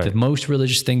 Right. The most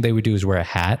religious thing they would do is wear a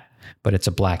hat, but it's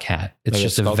a black hat. It's like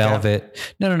just a velvet.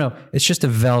 Cap? No. It's just a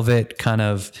velvet kind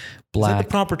of black. Is that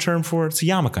the proper term for it? It's a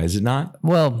yarmulke, is it not?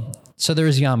 Well, so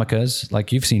there's yarmulkes,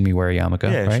 like you've seen me wear a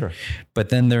yarmulke, right? Sure. But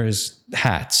then there's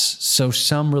hats. So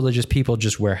some religious people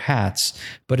just wear hats,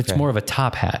 but it's more of a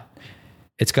top hat.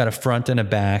 It's got a front and a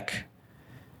back.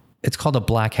 It's called a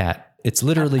black hat. It's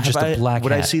literally just a black hat.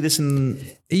 Would I see this in?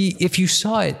 If you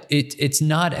saw it, it's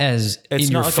not as it's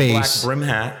in not your like face. a black brim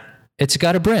hat. It's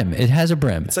got a brim. It has a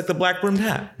brim. It's like the black brimmed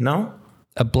hat. No?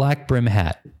 A black brim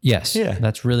hat. Yes. Yeah.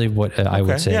 That's really what I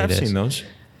would say yeah, it is. I've seen those.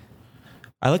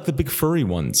 I like the big furry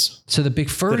ones. So the big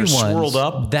furry that are ones, swirled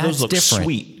up. that's Those look different.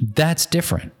 sweet. That's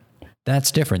different.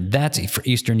 That's different. That's for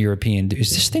Eastern European.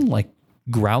 Is this thing like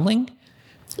growling?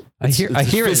 I hear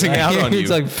it's it. fizzing out on It's you.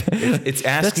 like It's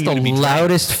that's asking the you to be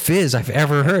loudest fizz I've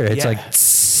ever heard. It's Yeah. like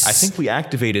I think we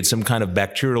activated some kind of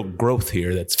bacterial growth here.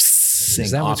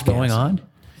 is that what's going on?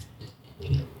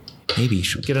 Maybe.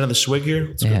 Should we get another swig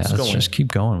here? Let's just keep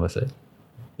going with it.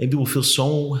 Maybe we'll feel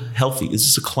so healthy. Is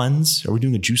this a cleanse? Are we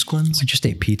doing a juice cleanse? I just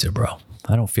ate pizza, bro.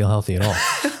 I don't feel healthy at all.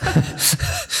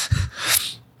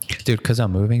 Dude, because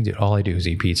I'm moving, dude, all I do is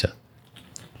eat pizza.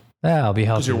 I'll be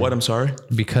healthy. Because you're what? I'm sorry?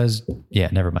 Because,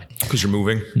 never mind. Because you're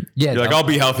moving? Yeah. You're like, I'll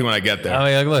be healthy when I get there. I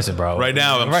mean, like, listen, bro. Right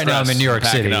now, I'm in New York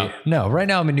packing City. up. No, right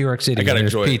now I'm in New York City. I gotta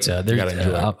there's enjoy it. pizza. I gotta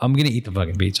enjoy it. I'm gonna eat the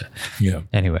fucking pizza. Yeah.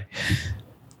 Anyway,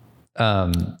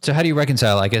 so how do you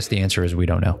reconcile? I guess the answer is we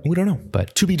don't know. We don't know.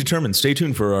 But to be determined. Stay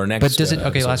tuned for our next. But does it? Okay,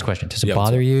 episode. last question. Does it Yeah,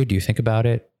 bother you? Do you think about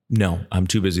it? No, I'm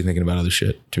too busy thinking about other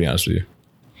shit, to be honest with you.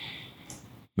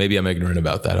 Maybe I'm ignorant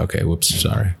about that. Okay, whoops,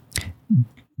 sorry.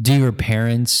 Do your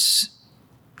parents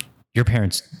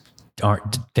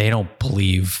they don't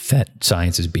believe that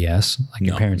science is BS? Like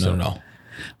your parents don't know.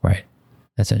 Right.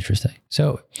 That's interesting.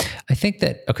 So I think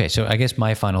that, okay, so I guess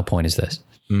my final point is this.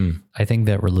 I think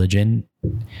that religion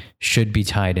should be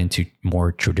tied into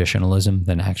more traditionalism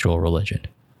than actual religion.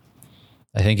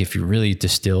 I think if you really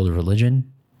distilled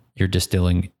religion, you're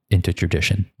distilling into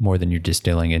tradition more than you're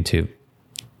distilling into,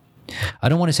 I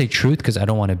don't want to say truth because I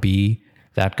don't want to be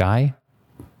that guy,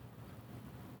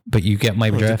 but you get my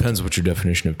Well, it drift. depends what your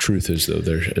definition of truth is, though,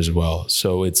 there as well.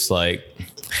 So it's like,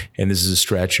 and this is a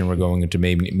stretch, and we're going into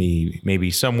maybe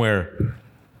somewhere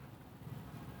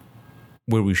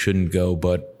where we shouldn't go,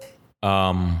 but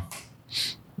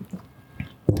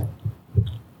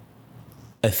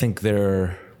I think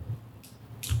there,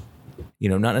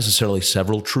 not necessarily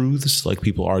several truths. Like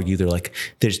people argue, they're like,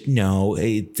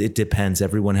 it depends.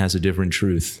 Everyone has a different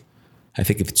truth. I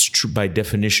think if it's true, by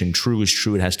definition, true is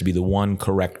true, it has to be the one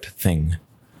correct thing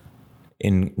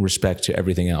in respect to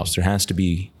everything else. There has to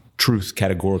be truth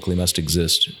categorically must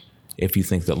exist if you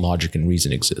think that logic and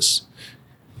reason exists.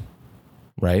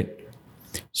 Right?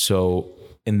 So,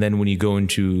 and then when you go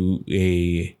into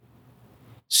a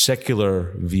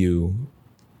secular view,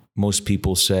 most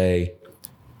people say,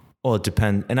 well, it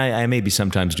depends. And I maybe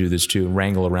sometimes do this too,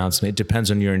 wrangle around something. It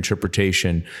depends on your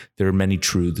interpretation. There are many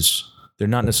truths. They're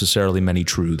not necessarily many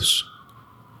truths.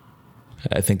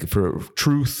 I think for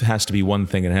truth has to be one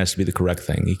thing and it has to be the correct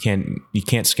thing. You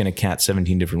can't skin a cat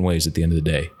 17 different ways at the end of the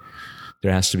day.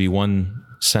 There has to be one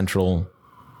central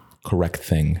correct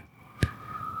thing.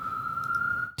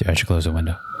 Dude, I should close the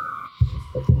window.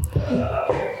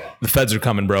 The feds are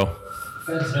coming, bro.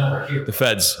 The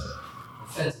feds.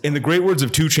 In the great words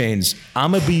of 2 Chainz,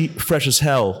 I'm going to be fresh as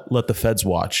hell, let the feds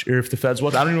watch. Or if the feds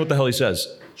watch, I don't even know what the hell he says.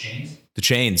 Chains? The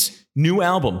Chains. New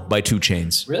album by 2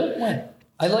 Chainz. Really? When?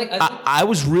 I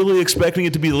was really expecting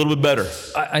it to be a little bit better.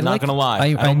 I'm not going to lie.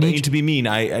 I don't need to be mean.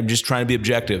 I'm just trying to be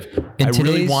objective. I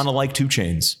really want to like 2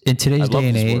 Chainz. In today's day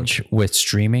and age with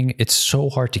streaming, it's so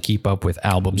hard to keep up with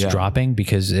albums dropping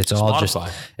because it's all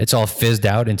Spotify. it's all fizzed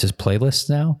out into playlists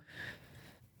now.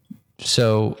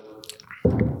 So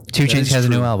 2 Chainz has a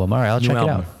new album. All right, I'll check it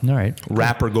out. All right.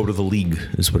 Rapper Go to the League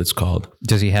is what it's called.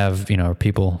 Does he have,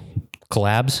 people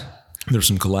collabs? There's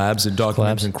some collabs. It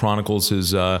documents and chronicles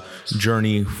his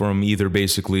journey from either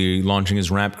basically launching his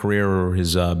rap career or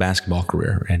his basketball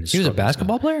career. And He was a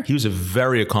basketball player? He was a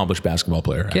very accomplished basketball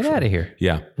player. Get out of here.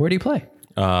 Yeah. Where do you play?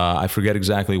 I forget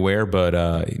exactly where,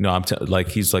 but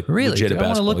he's like Really? legit Dude, at I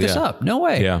want to basketball. look this up. No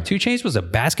way. Yeah. 2 Chainz was a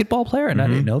basketball player and I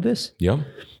didn't know this? Yep.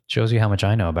 Shows you how much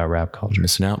I know about rap culture.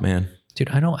 Missing out, man. Dude,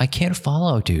 I can't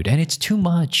follow, dude. And it's too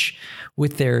much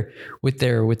with their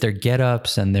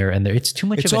get-ups and their it's too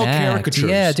much It's of an all act. caricatures.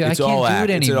 Yeah, dude, It's I can't all do act.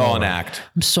 it It's anymore. all an act.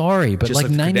 I'm sorry, but Just like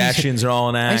like the 90s Kardashians are all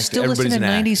an act. I still listen Everybody's to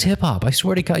an act. 90s hip hop. I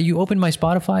swear to God, you open my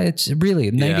Spotify, it's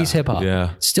really 90s hip hop.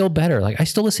 yeah. It's still better. Like I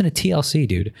still listen to TLC,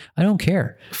 dude. I don't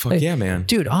care. Fuck Like, yeah, man.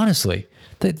 Dude, honestly.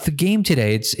 The game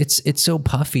today, it's so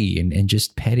puffy and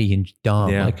just petty and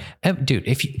dumb. Yeah. Like, dude,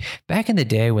 back in the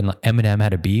day when Eminem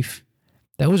had a beef,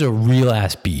 that was a real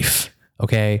ass beef.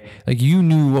 Okay, like you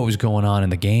knew what was going on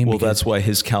in the game. Well, that's why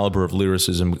his caliber of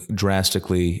lyricism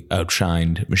drastically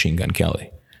outshined Machine Gun Kelly.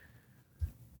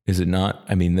 Is it not?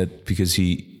 I mean, that because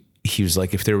he was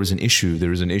like, if there was an issue,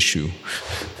 there was an issue.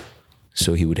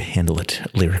 So he would handle it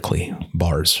lyrically,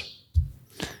 bars.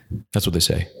 That's what they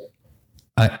say.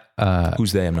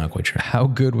 Who's they? I'm not quite sure. How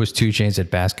good was 2 Chainz at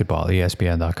basketball?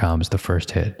 ESPN.com is the first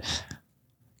hit.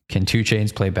 Can 2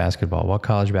 Chainz play basketball? What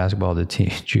college basketball did 2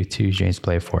 Chainz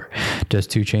play for? Does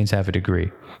 2 Chainz have a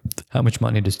degree? How much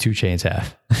money does 2 Chainz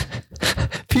have?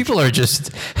 People are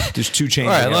just... There's 2 Chainz.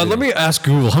 All right, let me ask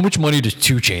Google. How much money does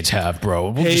 2 Chainz have, bro?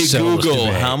 We'll Hey, just settle this Google,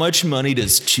 debate. how much money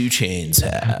does 2 Chainz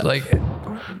have? Like,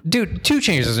 dude, 2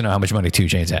 Chainz doesn't know how much money 2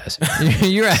 Chainz has.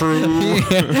 You're yeah.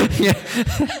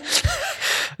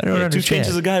 I don't understand. 2 Chainz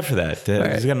is a guy for that.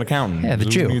 He's got an accountant. Yeah, the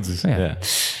Jew. Yeah.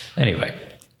 Anyway,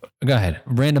 go ahead.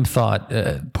 Random thought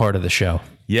part of the show.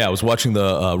 Yeah, I was watching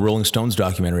the Rolling Stones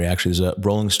documentary. Actually, there's a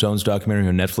Rolling Stones documentary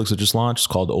on Netflix that just launched. It's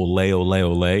called Ole Ole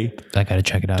Ole. I got to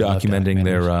check it out. Documenting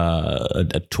their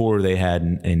a tour they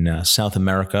had in South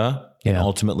America and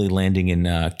ultimately landing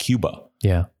in Cuba.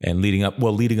 Yeah. And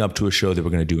leading up to a show they were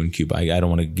going to do in Cuba. I don't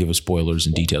want to give us spoilers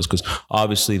and details because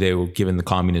obviously they were given the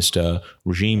communist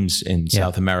regimes in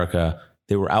South America.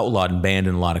 They were outlawed and banned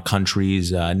in a lot of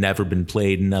countries, never been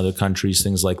played in other countries,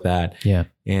 things like that. Yeah.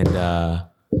 And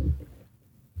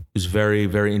it was very,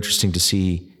 very interesting to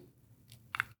see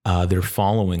their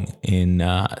following in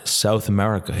South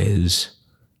America is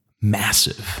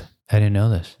massive. I didn't know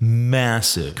this.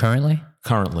 Massive. Currently,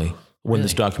 when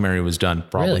this documentary was done,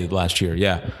 probably last year.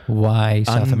 Yeah. Why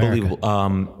South Unbelievable.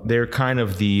 America? They're kind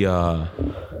of the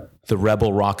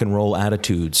rebel rock and roll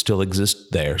attitude still exists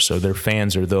there. So their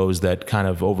fans are those that kind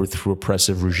of overthrew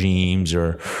oppressive regimes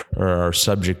or are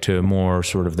subject to more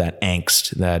sort of that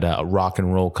angst that rock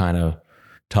and roll kind of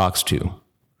talks to.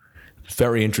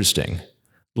 Very interesting.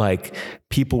 Like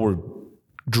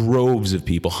droves of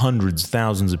people, hundreds,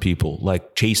 thousands of people,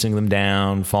 like chasing them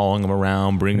down, following them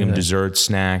around, bringing them desserts,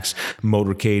 snacks,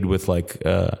 motorcade with like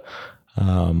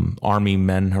army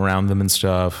men around them and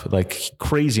stuff, like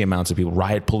crazy amounts of people,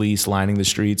 riot police lining the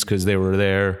streets because they were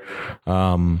there.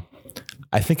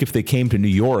 I think if they came to New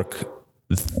York,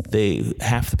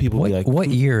 half the people would be like, what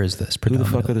year is this? Who the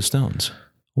fuck are the Stones?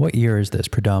 What year is this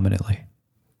predominantly?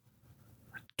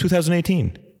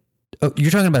 2018. Oh,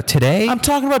 you're talking about today? I'm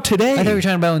talking about today. I thought you were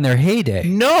talking about in their heyday.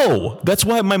 No, that's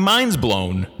why my mind's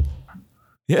blown.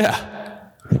 Yeah.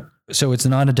 So it's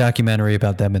not a documentary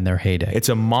about them in their heyday. It's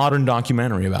a modern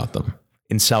documentary about them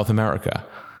in South America.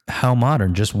 How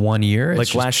modern? Just 1 year?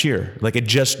 Like last year. Like it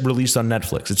just released on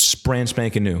Netflix. It's brand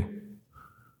spanking new.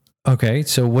 Okay,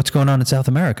 so what's going on in South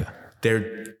America?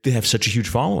 They have such a huge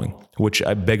following, which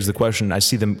begs the question. I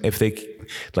see them if they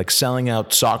like selling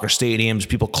out soccer stadiums,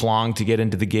 people clawing to get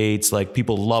into the gates, like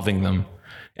people loving them.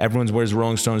 Everyone wears a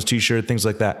Rolling Stones t-shirt, things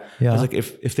like that. Yeah. I was like,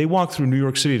 if they walk through New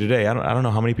York City today, I don't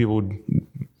know how many people would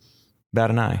bat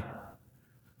an eye.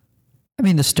 I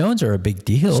mean, the Stones are a big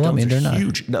deal. Stones I mean, they're not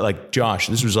huge. Like Josh,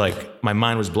 this was like my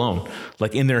mind was blown.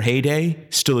 Like in their heyday,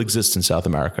 still exists in South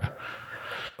America.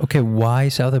 Okay, why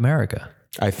South America?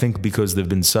 I think because they've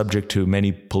been subject to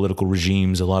many political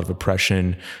regimes, a lot of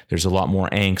oppression. There's a lot more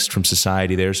angst from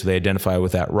society there, so they identify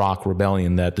with that rock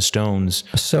rebellion that the Stones.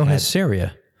 So has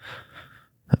Syria.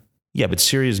 Yeah, but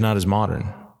Syria is not as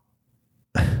modern,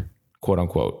 quote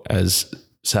unquote, as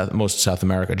most of South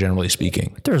America, generally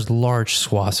speaking. There's large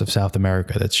swaths of South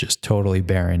America that's just totally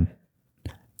barren.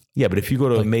 Yeah, but if you go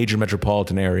to a major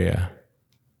metropolitan area,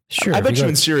 sure. I bet you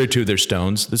in Syria too, there's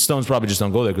Stones. The Stones probably just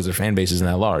don't go there because their fan base isn't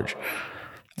that large.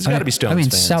 There's got to be Stones I mean,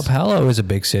 fans. Sao Paulo is a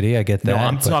big city. I get that. No,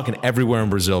 I'm talking everywhere in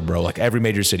Brazil, bro. Like every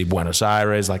major city, Buenos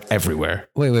Aires, like everywhere.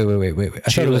 Wait. I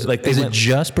thought it was like, is it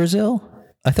just Brazil?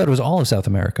 I thought it was all of South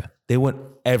America. They went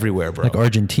everywhere, bro. Like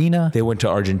Argentina. They went to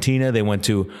Argentina. They went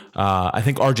to, I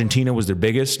think Argentina was their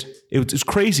biggest. It was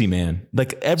crazy, man.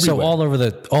 Like everywhere. So all over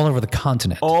the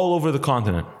continent. All over the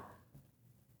continent.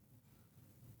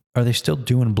 Are they still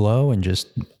doing blow and just?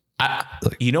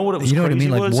 You know what it was? You know what I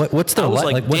mean? Was? Like what's their life?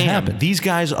 Like what damn, happened? These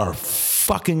guys are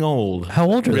fucking old. How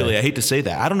old are they? Really, I hate to say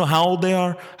that. I don't know how old they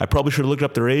are. I probably should have looked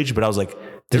up their age, but I was like,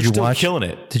 they're still killing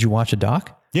it. Did you watch a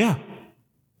doc? Yeah.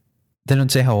 They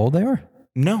don't say how old they are?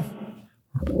 No.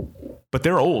 But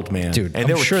they're old, man. Dude,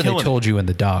 and I'm sure they told you in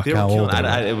the doc how old they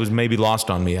were. It was maybe lost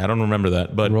on me. I don't remember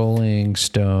that. But Rolling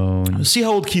Stone. See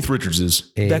how old Keith Richards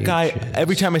is. That guy,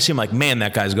 every time I see him, like, man,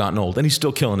 that guy's gotten old. And he's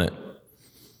still killing it.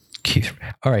 Keith.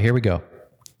 All right, here we go.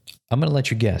 I'm going to let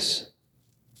you guess.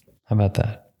 How about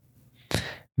that?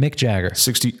 Mick Jagger.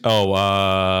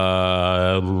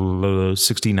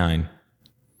 69.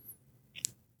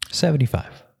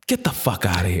 75. Get the fuck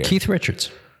out of here. Keith Richards.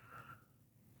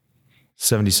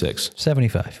 76.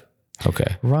 75.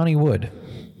 Okay. Ronnie Wood.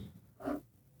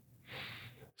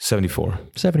 74.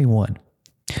 71.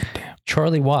 Damn.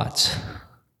 Charlie Watts.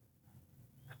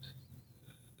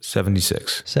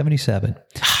 76. 77.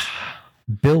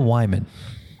 Bill Wyman.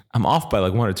 I'm off by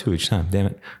like 1 or 2 each time. Damn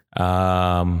it.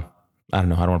 I don't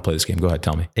know. I don't want to play this game. Go ahead.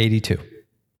 Tell me. 82.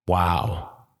 Wow.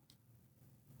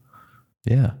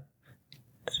 Yeah.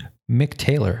 Mick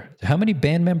Taylor. How many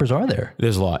band members are there?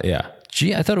 There's a lot. Yeah.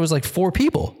 Gee, I thought it was like 4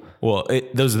 people. Well,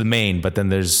 those are the main, but then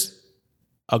there's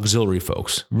auxiliary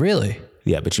folks. Really?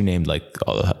 Yeah, but you named like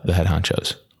all the head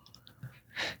honchos.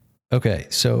 Okay,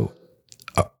 so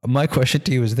my question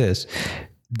to you is this.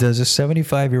 Does a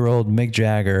 75-year-old Mick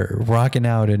Jagger rocking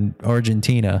out in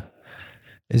Argentina,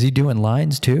 is he doing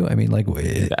lines too? I mean, like...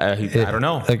 I don't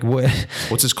know. Like what?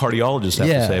 What's his cardiologist have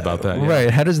to say about that? Right.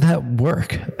 How does that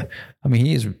work? I mean,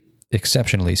 he is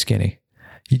exceptionally skinny.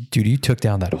 Dude, you took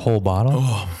down that whole bottle?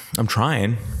 Oh, I'm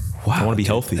trying. Wow. I want to be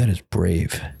healthy. That is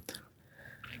brave.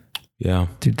 Yeah.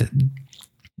 Dude,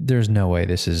 there's no way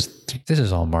this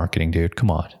is all marketing, dude.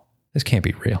 Come on. This can't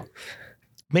be real.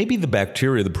 Maybe the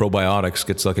bacteria, the probiotics,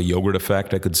 gets like a yogurt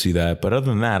effect. I could see that. But other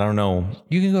than that, I don't know.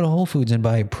 You can go to Whole Foods and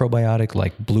buy probiotic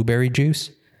like blueberry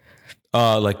juice.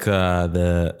 Like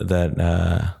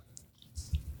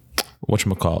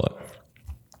whatchamacallit?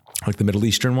 Like the Middle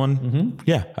Eastern one? Mm-hmm.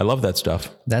 Yeah, I love that stuff.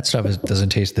 That stuff doesn't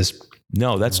taste this.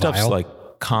 No, that stuff's like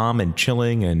calm and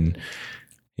chilling and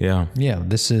yeah. Yeah,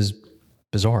 this is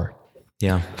bizarre.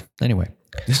 Yeah. Anyway.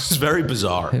 This is very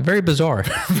bizarre. Very bizarre.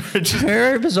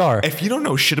 Very bizarre. If you don't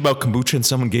know shit about kombucha and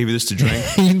someone gave you this to drink,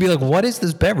 you can be like, what is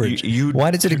this beverage?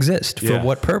 Why does it exist? For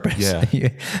what purpose? Yeah.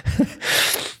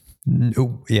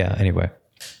 Yeah, anyway.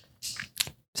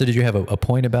 So did you have a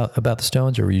point about the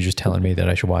Stones, or were you just telling me that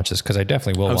I should watch this? Because I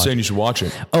definitely will. I'm saying you should watch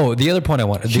it. Oh, the other point I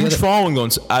wanted. Huge following though.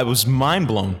 I was mind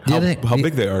blown how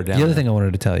big they are down The other thing I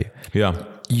wanted to tell you. Yeah.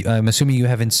 I'm assuming you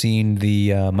haven't seen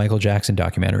the Michael Jackson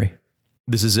documentary.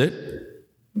 This is it?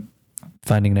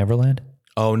 Finding Neverland?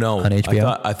 Oh, no. On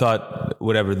HBO? I thought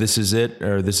whatever, This Is It,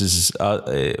 or This Is,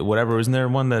 whatever. Isn't there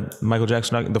one that Michael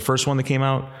Jackson, the first one that came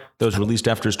out that was released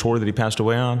after his tour that he passed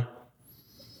away on?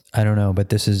 I don't know, but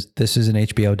this is an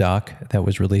HBO doc that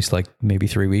was released like maybe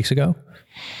 3 weeks ago.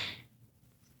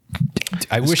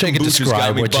 I wish I could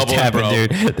describe what just happened,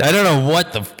 dude. I don't know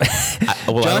what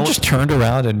John just turned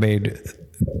around and made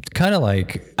kind of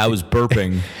like... I was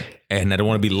burping, and I don't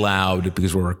want to be loud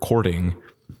because we're recording,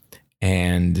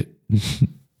 and...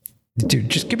 Dude,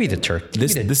 just give me the turkey.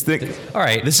 This thing. All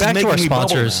right, this back to our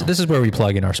sponsors. This is where we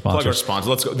plug in our sponsors. Plug our sponsors.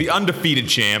 Let's go. The undefeated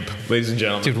champ, ladies and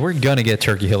gentlemen. Dude, we're going to get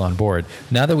Turkey Hill on board.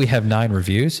 Now that we have 9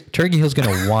 reviews, Turkey Hill's going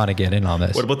to want to get in on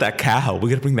this. What about that cow? We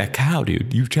got to bring that cow,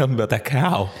 dude. You tell me about that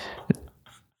cow.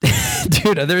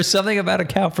 Dude, there's something about a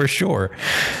cow for sure.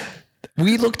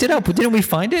 We looked it up. didn't we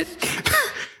find it?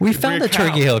 We found the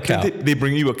Turkey Hill cow. They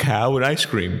bring you a cow and ice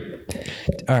cream.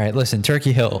 All right, listen,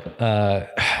 Turkey Hill.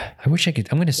 I wish I could.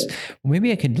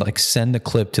 Maybe I could like send the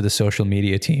clip to the social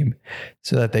media team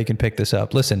so that they can pick this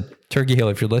up. Listen, Turkey Hill,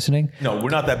 if you're listening. No, we're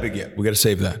not that big yet. We got to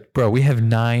save that. Bro, we have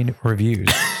 9 reviews.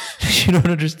 You don't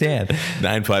understand.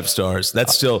 9 5-stars.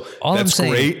 That's still, all that's I'm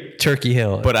saying, great. Turkey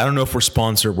Hill. But I don't know if we're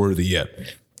sponsor worthy yet.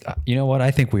 You know what?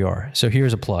 I think we are. So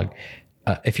here's a plug.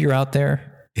 If you're out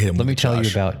there, let me tell you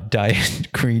about Diet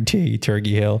Green Tea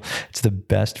Turkey Hill. It's the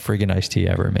best friggin' iced tea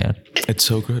ever, man. It's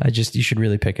so good. You should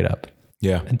really pick it up.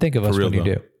 Yeah. And think of us when you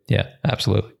do. Yeah,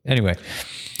 absolutely. Anyway,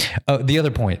 the other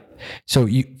point. So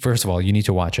first of all, you need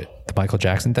to watch it. The Michael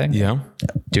Jackson thing. Yeah.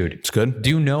 Dude. It's good.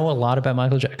 Do you know a lot about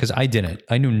Michael Jackson? Because I didn't.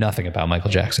 I knew nothing about Michael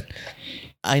Jackson.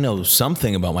 I know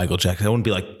something about Michael Jackson. I wouldn't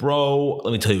be like, bro,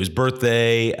 let me tell you his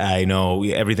birthday. I know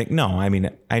everything. No, I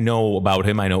mean, I know about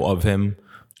him. I know of him.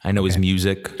 I know his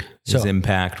music, his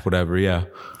impact, whatever. Yeah.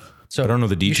 So I don't know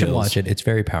the details. You should watch it. It's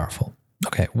very powerful.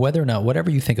 Okay. Whether or not, whatever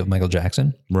you think of Michael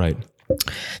Jackson. Right.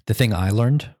 The thing I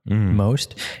learned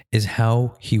most is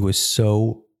how he was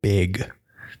so big.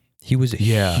 He was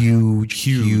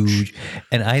huge.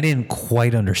 And I didn't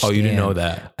quite understand. Oh, you didn't know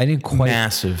that? I didn't quite.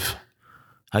 Massive.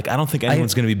 Like, I don't think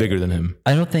anyone's going to be bigger than him.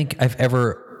 I don't think I've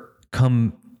ever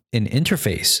come in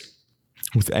interface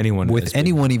with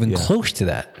anyone even close to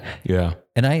that. Yeah.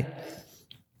 And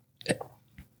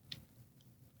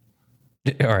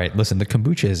all right, listen, the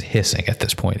kombucha is hissing at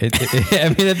this point.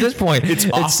 I mean, at this point, it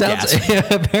sounds,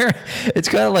 it's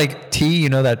kind of like tea, you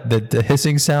know, that the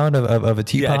hissing sound of a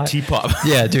teapot. Yeah, teapot.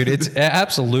 Yeah, dude, it's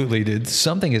absolutely, dude.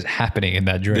 Something is happening in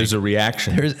that drink. There's a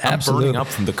reaction. I'm burning up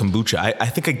from the kombucha. I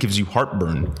think it gives you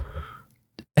heartburn.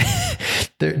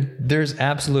 There's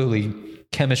absolutely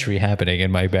chemistry happening in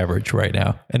my beverage right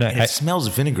now. And it smells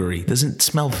vinegary. Doesn't it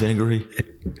smell vinegary?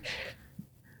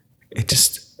 It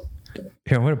just...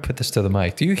 Here, I'm going to put this to the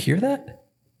mic. Do you hear that?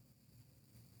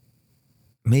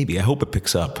 Maybe. I hope it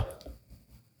picks up.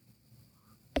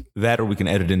 That, or we can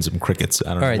edit in some crickets.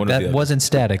 I don't know. All right, that wasn't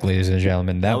static, ladies and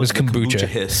gentlemen. That was kombucha.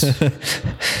 Hiss.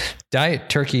 Diet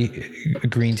Turkey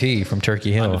Green Tea from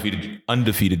Turkey Hill.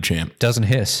 Undefeated champ. Doesn't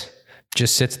hiss.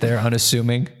 Just sits there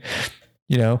unassuming.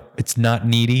 You know, it's not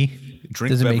needy.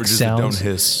 Drink doesn't make beverages that sounds. don't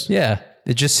hiss. Yeah,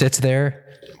 it just sits there,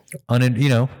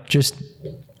 just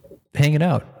hanging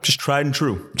out. Just tried and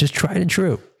true. Just tried and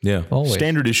true. Yeah. Always.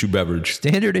 Standard issue beverage.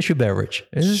 Standard issue beverage.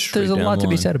 There's a down lot the to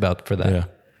be line. said about for that.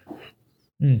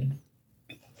 Yeah.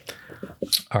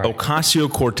 All right.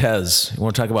 Ocasio-Cortez. You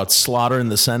want to talk about slaughter in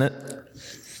the Senate?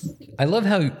 I love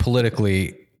how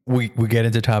politically we get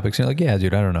into topics and you're like, yeah,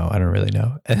 dude, I don't know. I don't really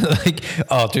know. And like,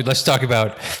 oh, dude, let's talk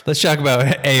about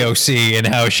AOC and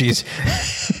how she's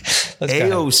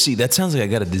AOC. That sounds like I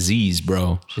got a disease,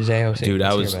 bro. She's AOC. Dude,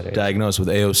 I was diagnosed with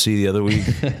AOC the other week.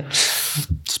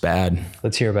 It's bad.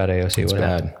 Let's hear about AOC. It's what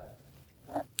bad.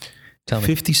 happened? Tell me.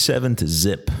 57 to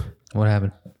zip. What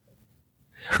happened?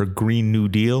 Her Green New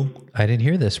Deal I didn't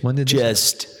hear this. When did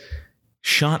this just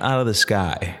shot out of the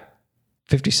sky.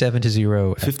 57 to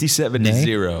 0. 57 to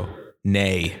 0.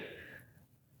 Nay.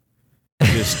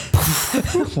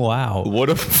 Just Wow. what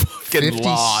a fucking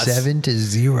loss. 57 to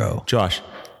 0. Josh,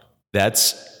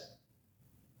 that's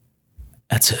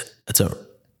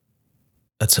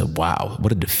a wow.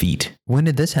 What a defeat. When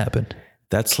did this happen?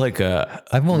 That's like a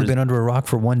I've only been under a rock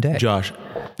for one day. Josh,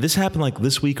 this happened like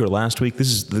this week or last week. This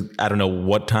is I don't know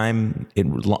what time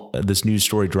this news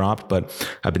story dropped, but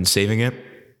I've been saving it.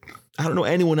 I don't know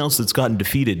anyone else that's gotten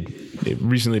defeated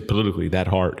recently politically that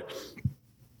hard.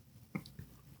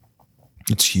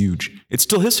 It's huge. It's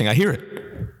still hissing. I hear it.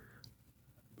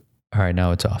 All right,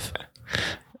 now it's off.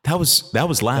 That was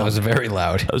loud. That was very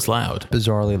loud. That was loud.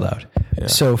 Bizarrely loud.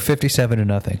 So 57 to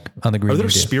nothing on the Green Are there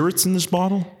New Deal. spirits in this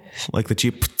bottle? Like that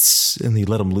you and you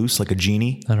let them loose like a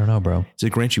genie? I don't know, bro. Does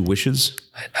it grant you wishes?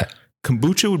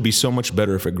 Kombucha would be so much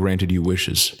better if it granted you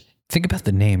wishes. Think about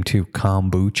the name too.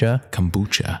 Kombucha.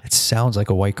 Kombucha. It sounds like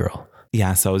a white girl.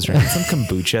 Yeah, so I was drinking some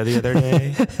kombucha the other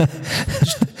day.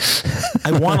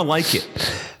 I want to like it,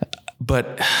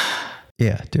 but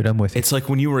Yeah, dude, I'm with you. it's like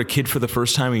when you were a kid for the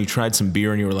first time and you tried some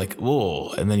beer and you were like,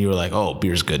 "Whoa," and then you were like, "Oh,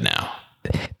 beer's good now."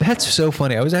 That's so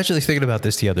funny. I was actually thinking about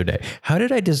this the other day. How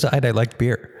did I decide I liked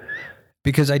beer?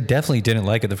 Because I definitely didn't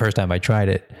like it the first time I tried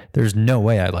it. There's no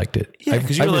way I liked it. Yeah,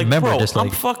 because you're like, bro, just I'm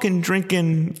fucking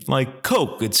drinking like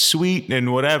Coke. It's sweet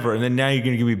and whatever, and then now you're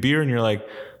gonna give me beer, and you're like,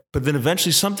 but then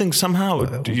eventually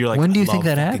somehow you're like, when do you I think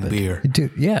love that fucking happened? Beer.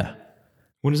 Dude, yeah.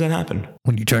 When does that happen?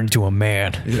 When you turn into a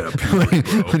man. Yeah,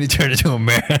 when you turn into a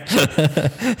man.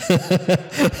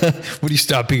 When you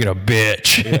stop being a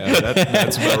bitch. Yeah,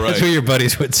 that's about right. That's what your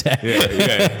buddies would say.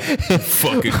 Yeah.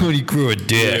 Fucking. When you grew a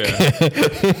dick.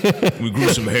 Yeah. We grew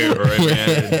some hair, right,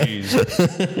 man?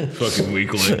 Jeez. Fucking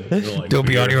weakling. Like Don't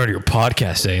be beer. on your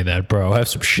podcast saying that, bro. Have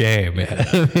some shame, man.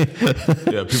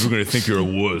 Yeah, people are gonna think you're a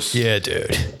wuss. Yeah,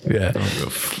 dude. Yeah.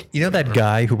 You know that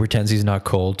guy who pretends he's not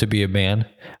cold to be a man?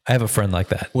 I have a friend like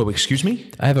that. Wait, excuse me?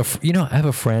 I have a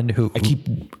friend who I keep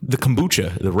the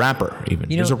kombucha, the rapper. Even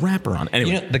there's a rapper on.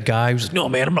 Anyway, you know the guy who's no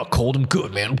man, I'm not cold. I'm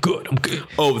good, man. I'm good.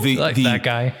 oh, That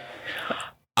guy.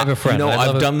 I have a friend. You know, I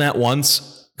love I've done that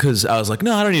once because I was like,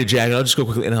 no, I don't need a jacket. I'll just go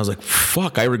quickly. And I was like,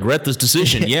 fuck, I regret this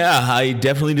decision. Yeah, I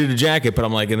definitely need a jacket. But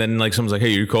I'm like, and then like someone's like, hey,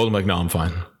 you're cold. I'm like, no, I'm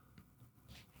fine.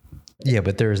 Yeah,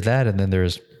 but there's that, and then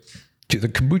there's dude. The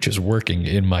kombucha's working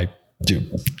in my dude.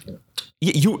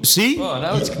 Yeah, you see? Oh,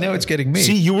 now it's getting me.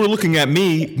 See, you were looking at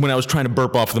me when I was trying to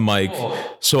burp off the mic,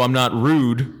 so I'm not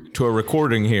rude to a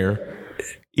recording here.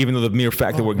 Even though the mere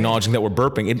fact that we're acknowledging that we're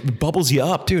burping, it bubbles you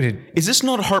up. Dude, is this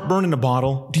not heartburn in a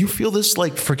bottle? Do you feel this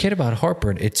like... Forget about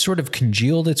heartburn. It sort of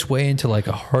congealed its way into like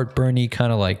a heartburny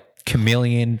kind of like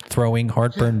chameleon throwing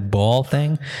heartburn ball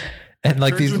thing. And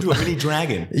like turns these you into a mini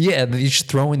dragon. Yeah, you just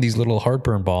throw in these little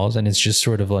heartburn balls and it's just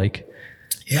sort of like...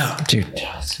 Yeah. Dude,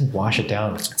 just wash it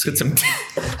down. Let's get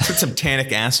some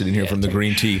tannic acid in here from the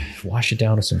green tea. Wash it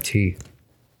down with some tea.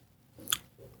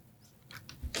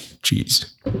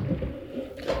 Jeez.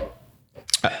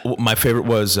 My favorite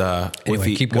was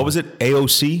Anyway, keep what going. was it?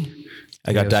 AOC.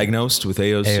 I got diagnosed with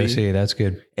AOC. AOC, that's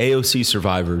good. AOC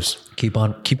survivors. Keep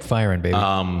firing, baby.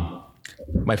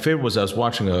 My favorite was I was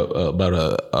watching about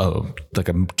a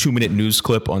 2-minute news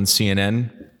clip on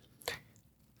CNN,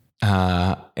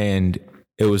 and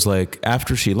it was like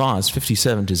after she lost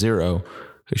 57 to 0,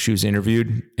 she was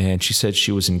interviewed and she said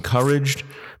she was encouraged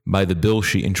by the bill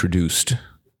she introduced.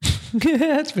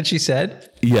 That's what she said.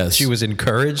 Yes, She was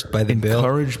encouraged by the bill.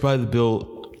 encouraged by the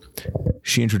bill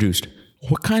she introduced.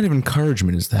 What kind of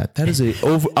encouragement is that? That is a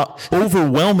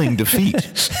overwhelming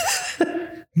defeat.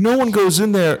 No one goes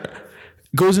into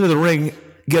the ring,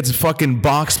 gets fucking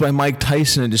boxed by Mike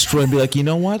Tyson and destroyed and be like, you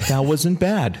know what? That wasn't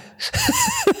bad.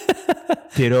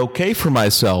 Did okay for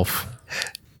myself.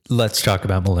 Let's talk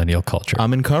about millennial culture.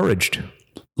 I'm encouraged.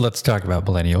 Let's talk about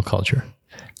millennial culture.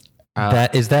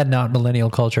 Is that not millennial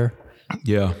culture?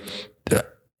 Yeah.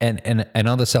 And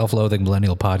on the Self-Loathing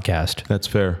Millennial podcast, That's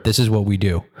fair. this is what we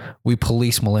do. We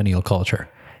police millennial culture.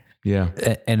 Yeah.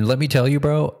 And let me tell you,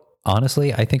 bro,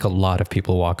 honestly, I think a lot of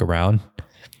people walk around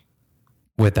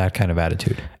with that kind of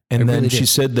attitude. And then she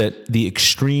said that the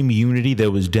extreme unity that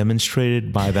was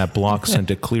demonstrated by that block sent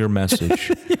a clear message.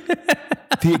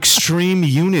 The extreme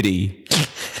unity.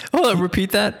 Hold on,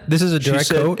 repeat that. This is a direct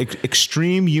She said quote.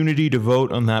 extreme unity to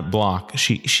vote on that block.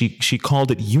 She called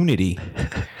it unity.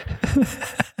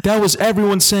 That was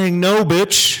everyone saying no,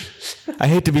 bitch. I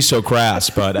hate to be so crass,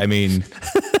 but I mean,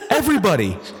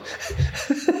 everybody.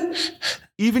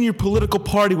 Even your political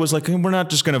party was like, we're not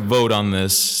just going to vote on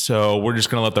this, so we're just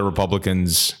going to let the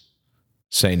Republicans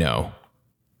say no.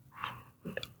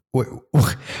 Where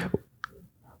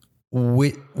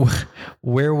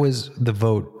was the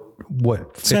vote?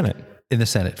 What? Senate. In the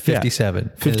Senate.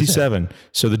 57. Yeah, 57.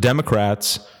 So the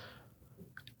Democrats...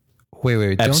 Wait. Don't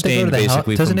they go abstained to the House?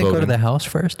 basically Doesn't from it go to voting. the House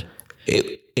first?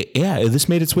 Yeah, this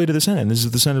made its way to the Senate, and this is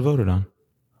what the Senate voted on.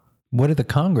 What did the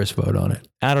Congress vote on it?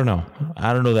 I don't know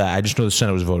that. I just know the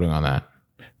Senate was voting on that.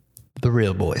 The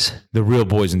real boys. The real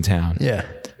boys in town. Yeah.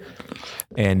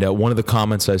 And one of the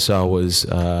comments I saw was,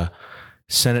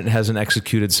 Senate hasn't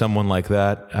executed someone like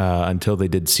that until they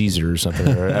did Caesar or something,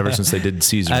 or ever since they did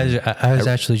Caesar. I was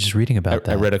actually just reading about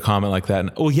that. I read a comment like that.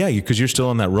 And, oh, yeah, because you're still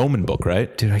on that Roman book,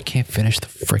 right? Dude, I can't finish the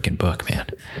freaking book, man.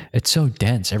 It's so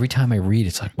dense. Every time I read,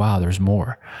 it's like, wow, there's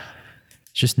more.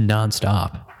 It's just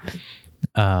nonstop.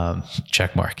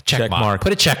 Check mark.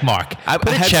 Put a check mark. I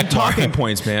had some talking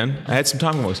points, man. I had some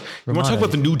talking points. You want to talk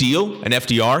about the New Deal and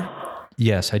FDR?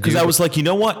 Yes, I do. Because I was like, you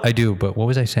know what? I do, but what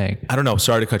was I saying? I don't know.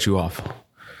 Sorry to cut you off.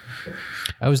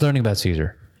 I was learning about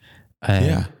Caesar.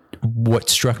 And what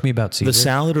struck me about Caesar? The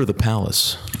salad or the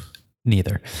palace?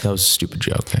 Neither. That was a stupid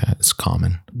joke. Yeah, it's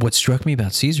common. What struck me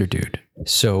about Caesar, dude?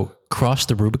 So, cross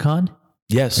the Rubicon?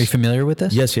 Yes. Are you familiar with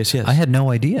this? Yes. I had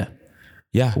no idea.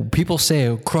 Yeah. People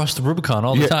say cross the Rubicon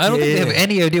all the time. I don't think they have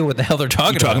any idea what the hell they're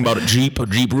talking about. Talking about a Jeep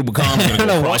Rubicon. You're gonna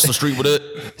go across the street with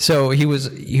it. So he was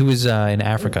in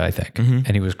Africa, I think,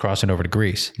 and he was crossing over to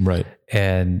Greece. Right.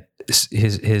 And his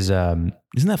Isn't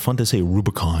that fun to say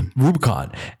Rubicon?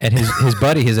 And his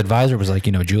buddy, his advisor was like,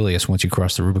 Julius, once you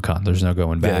cross the Rubicon, there's no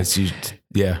going back.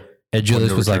 Yeah. And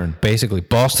Julius was like, basically,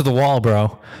 balls to the wall,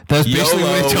 bro. That's basically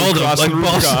what he told him. Like,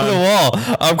 balls to the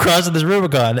wall. I'm crossing this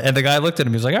Rubicon. And the guy looked at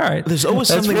him. He was like, all right. There's always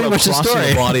something about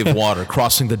crossing a body of water,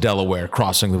 crossing the Delaware,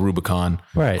 crossing the Rubicon,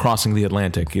 crossing the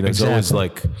Atlantic. It's always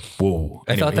like, whoa.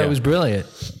 I thought that was brilliant.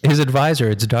 His advisor,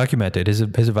 it's documented. His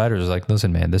advisor was like,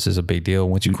 listen, man, this is a big deal.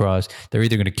 Once you cross, they're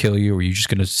either going to kill you or you're just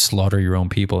going to slaughter your own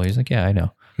people. And he's like, yeah, I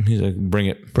know. He's like, bring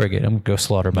it. I'm going to go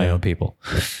slaughter my own people.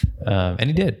 And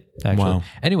he did, actually. Wow.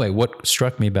 Anyway, what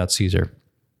struck me about Caesar,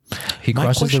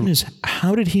 My question is,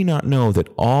 how did he not know that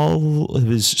all of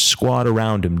his squad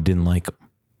around him didn't like him?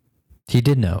 He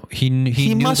did know. He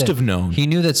knew must have known. He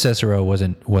knew that Cicero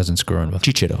wasn't screwing with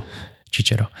him.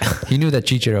 Cicero. He knew that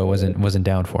Cicero wasn't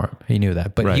down for him. He knew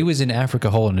that. But he was in Africa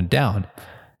holding it down.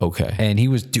 Okay. And he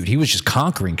was just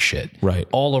conquering shit. Right.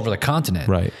 All over the continent.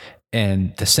 Right.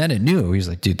 And the Senate knew. He was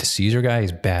like, dude, the Caesar guy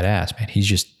is badass, man. He's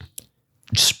just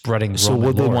spreading So Roman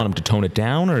would they lore. want him to tone it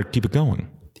down or keep it going?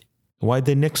 Why'd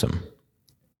they nix him?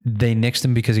 They nixed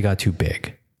him because he got too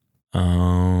big.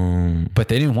 But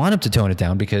they didn't want him to tone it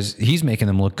down because he's making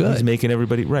them look good. He's making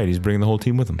everybody right. He's bringing the whole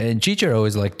team with him. And Cicero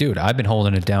is like, dude, I've been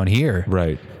holding it down here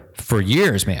Right. for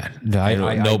years, man. I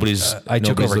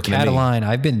took over looking at me. Catalan.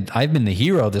 I've been the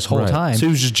hero this whole time. So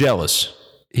he was just jealous.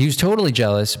 He was totally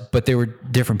jealous, but they were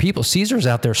different people. Caesar's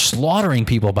out there slaughtering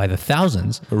people by the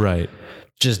thousands. Right.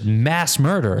 Just mass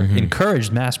murder,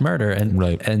 encouraged mass murder.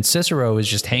 Right. And Cicero is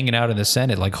just hanging out in the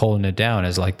Senate, like holding it down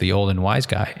as like the old and wise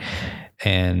guy.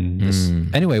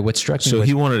 And anyway, what struck me So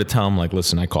he wanted to tell him, like,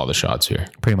 listen, I call the shots here.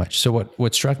 pretty much. So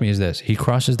what struck me is this. He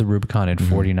crosses the Rubicon in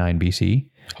 49 BC.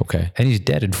 Okay. And he's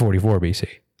dead in 44 BC.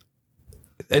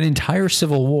 An entire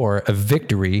civil war, a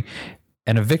victory,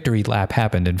 and a victory lap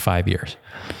happened in 5 years.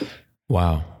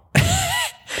 Wow.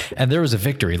 And there was a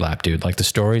victory lap, dude. Like the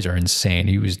stories are insane.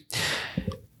 He was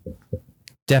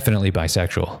definitely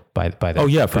bisexual by the. Oh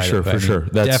yeah, for sure.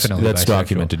 That's bisexual.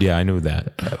 documented. Yeah, I knew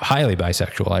that. Highly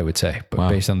bisexual, I would say, but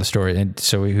based on the story. And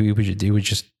so he was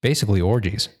just basically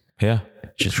orgies, Yeah.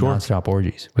 just nonstop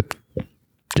orgies with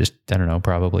just, I don't know,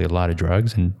 probably a lot of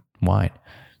drugs and wine.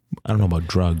 I don't know about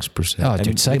drugs per se. Oh,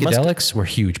 dude, psychedelics were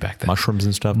huge back then. Mushrooms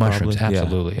and stuff. Mushrooms, probably?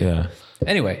 absolutely. Yeah.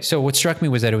 Anyway, so what struck me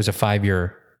was that it was a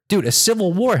 5-year. Dude, a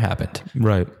civil war happened.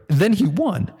 Right. Then he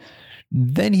won.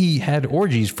 Then he had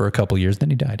orgies for a couple years. Then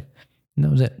he died. And that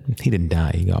was it. He didn't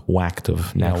die. He got whacked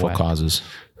of natural causes.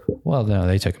 Well, no,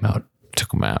 they took him out.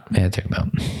 Took him out. Yeah, took him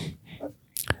out.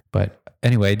 But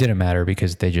anyway, it didn't matter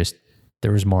because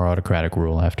there was more autocratic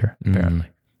rule after, apparently.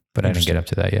 But I didn't get up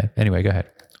to that yet. Anyway, go ahead.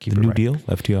 Keep the New Deal,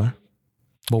 FDR.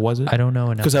 What was it? I don't know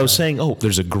enough. Because I was saying,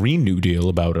 there's a Green New Deal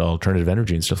about alternative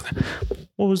energy and stuff.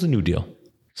 What was the New Deal?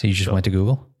 So you just went to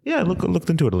Google? Yeah, I looked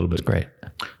into it a little bit. Great.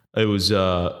 It was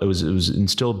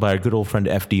instilled by our good old friend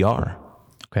FDR.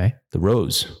 Okay. The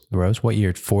Rose. The Rose. What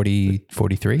year? 40,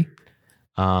 43? It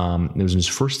was his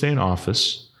first day in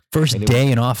office. First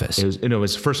day in office. It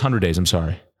was the first 100 days. I'm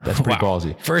sorry. That's pretty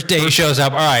ballsy. First day he shows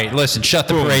up. All right, listen, shut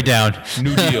the parade down.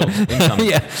 New Deal. Incoming.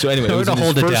 Yeah. So anyway, it was in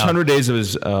his first 100 days of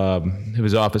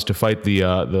his office to fight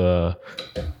the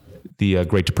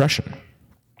Great Depression.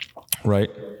 Right.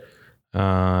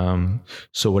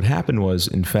 So what happened was,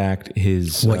 in fact,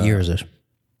 his What year is this?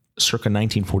 Circa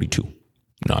 1942.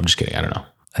 No, I'm just kidding. I don't know.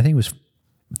 I think it was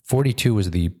 42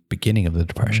 was the beginning of the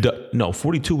Depression. No,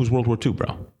 42 was World War II,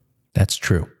 bro. That's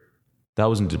true. That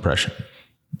wasn't Depression.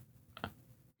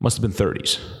 Must have been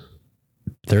 30s.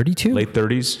 32? Late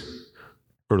 30s,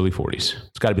 early 40s.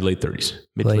 It's got to be late 30s.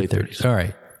 Mid to late 30s. All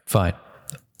right, fine.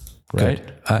 Right?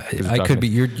 Good. I could be.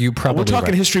 You probably. We're talking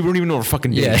right. history. We don't even know what we're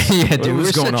fucking doing. Yeah, dude.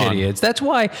 We're going such on? idiots. That's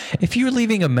why if you're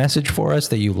leaving a message for us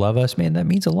that you love us, man, that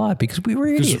means a lot because we were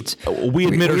idiots. We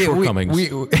admit our shortcomings.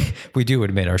 We do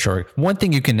admit our shortcomings. One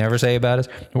thing you can never say about us,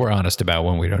 we're honest about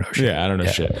when we don't know shit. Yeah, I don't know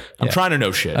shit. I'm trying to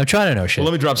know shit. I'm trying to know shit.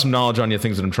 Well, let me drop some knowledge on you,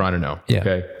 things that I'm trying to know. Yeah.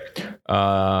 Okay.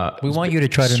 We want you to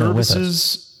try to know with us.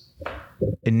 Services,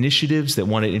 initiatives that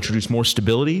want to introduce more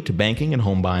stability to banking and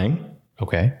home buying.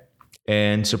 Okay.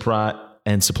 And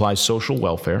supply social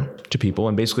welfare to people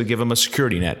and basically give them a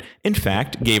security net. In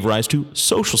fact, gave rise to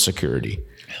Social Security.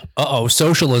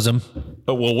 Socialism.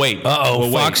 Oh, well, wait.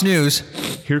 Fox News.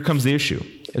 Here comes the issue.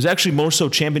 It was actually more so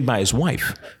championed by his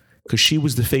wife because she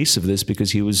was the face of this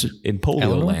because he was in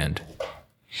polio land.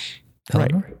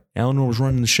 Right. Eleanor was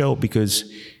running the show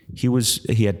because he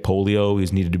had polio.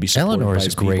 He needed to be supported by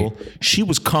his people. She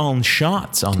was calling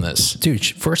shots on this. Dude,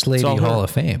 First Lady Hall of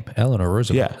Fame, Eleanor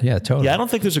Roosevelt. Yeah, totally. Yeah, I don't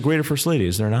think there's a greater First Lady,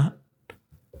 is there not?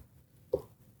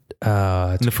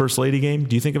 In the First Lady game,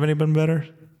 do you think of anyone better?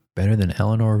 Better than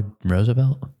Eleanor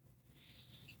Roosevelt?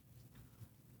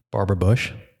 Barbara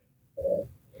Bush?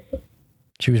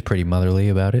 She was pretty motherly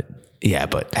about it. Yeah,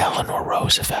 but Eleanor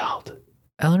Roosevelt.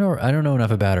 Eleanor, I don't know enough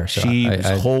about her. So she was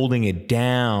holding it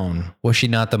down. Was she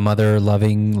not the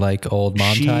mother-loving, like, old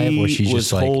mom type? Was she just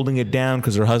holding it down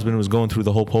because her husband was going through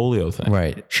the whole polio thing.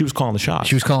 Right. She was calling the shots.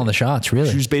 She was calling the shots,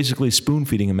 really? She was basically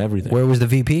spoon-feeding him everything. Where was the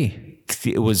VP?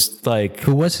 It was like...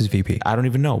 Who was his VP? I don't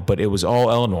even know, but it was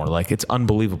all Eleanor. Like, it's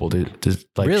unbelievable.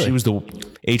 Really? She was the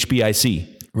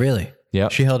HBIC. Really? Yeah.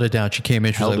 She held it down. She came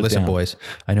in. She was like, listen, boys,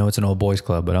 I know it's an old boys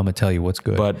club, but I'm going to tell you what's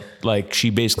good. But, like, she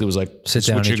basically was like, sit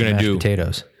down and eat your mashed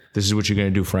potatoes. This is what you're going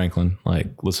to do, Franklin. Like,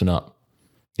 listen up.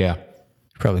 Yeah.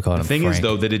 Probably called him Frank. The thing is,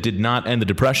 though, that it did not end the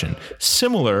Depression.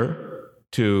 Similar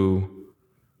to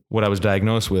what I was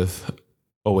diagnosed with,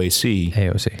 AOC.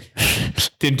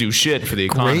 Didn't do shit for the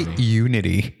economy. Great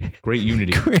unity.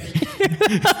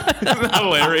 Isn't that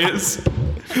hilarious?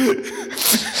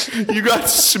 You got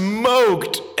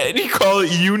smoked and you call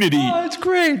it unity. Oh, it's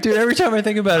great, dude. Every time I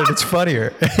think about it, it's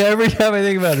funnier. Every time I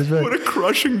think about it, it's funnier. What a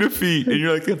crushing defeat. And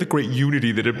you're like, got the great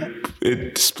unity that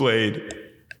it displayed.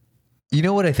 You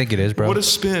know what I think it is, bro? What a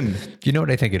spin. You know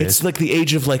what I think it is? It's like the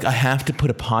age of like, I have to put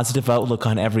a positive outlook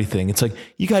on everything. It's like,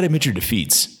 you got to admit your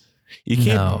defeats. You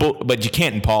can't, but you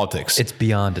can't in politics. It's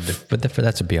beyond but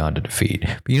that's beyond a defeat.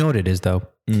 But you know what it is, though?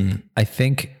 I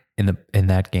think in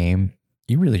that game,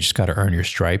 you really just got to earn your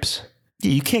stripes.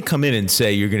 Yeah, you can't come in and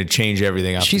say you're going to change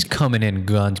everything up. She's coming in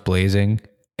guns blazing.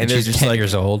 And she's just 10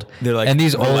 years old. They're like, and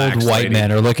these old white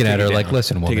men are looking at her like,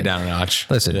 listen, woman. Take it down a notch.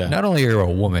 Listen, not only are you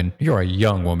a woman, you're a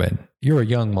young woman. You're a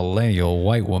young millennial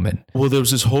white woman. Well, there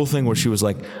was this whole thing where she was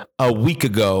like, a week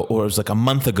ago, or it was like a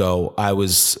month ago, I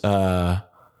was on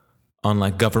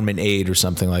like government aid or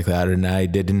something like that. And I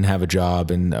didn't have a job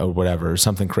and or whatever,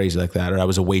 something crazy like that. Or I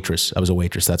was a waitress.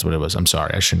 That's what it was. I'm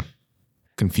sorry. I shouldn't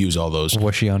confuse all those.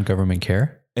 Was she on government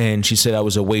care? And she said I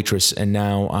was a waitress, and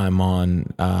now I'm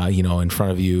on, in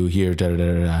front of you here. Da, da,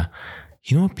 da, da.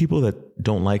 You know what people that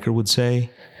don't like her would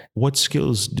say? What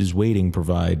skills does waiting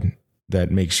provide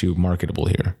that makes you marketable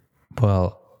here?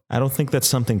 Well, I don't think that's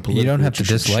something political. You don't have to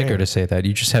dislike her to say that.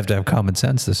 You just have to have common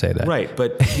sense to say that. Right,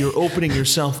 but you're opening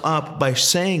yourself up by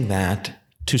saying that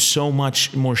to so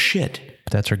much more shit.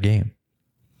 But that's her game.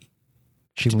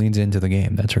 She leans into the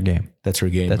game. That's her game. That's her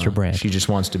game. That's her brand. She just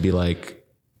wants to be like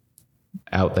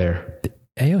out there.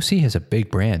 AOC has a big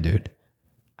brand, dude.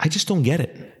 I just don't get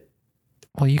it.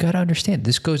 Well, you got to understand.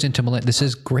 This goes into this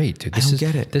is great, dude. I don't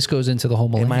get it. This goes into the whole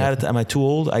millennial. Am I too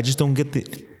old? I just don't get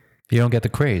the. You don't get the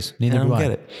craze. Neither do I. don't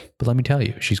get it. But let me tell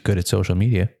you, she's good at social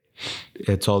media.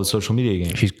 It's all the social media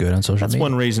games. She's good on social That's media.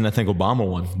 one reason I think Obama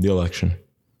won the election.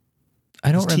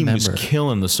 I don't His team remember. was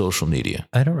killing the social media.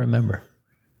 I don't remember.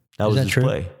 That was that his true?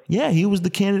 play. Yeah, he was the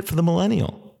candidate for the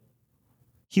millennial.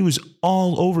 He was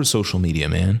all over social media,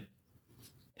 man.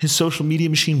 His social media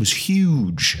machine was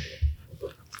huge.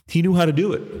 He knew how to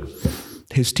do it.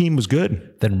 His team was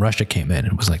good. Then Russia came in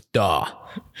and was like, duh.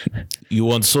 You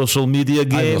want social media I will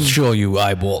games? show you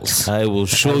eyeballs. I will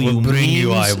show I will you bring you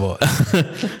memes.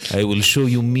 eyeballs. I will show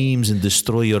you memes and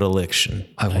destroy your election.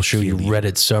 I will show you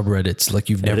Reddit subreddits like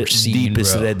you've never seen,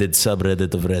 Deepest bro. Reddit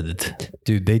subreddit of Reddit.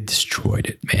 Dude, they destroyed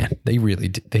it, man. They really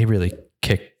did. They really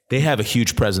kicked. They have a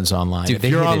huge presence online. Dude, if they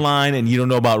you're hit it. online and you don't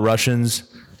know about Russians,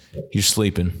 you're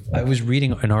sleeping. I was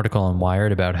reading an article on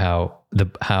Wired about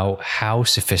how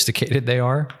sophisticated they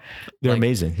are. They're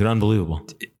amazing. They're unbelievable.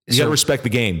 You got to respect the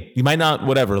game. You might not,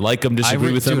 whatever, like them,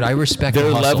 disagree with them. Dude, I respect their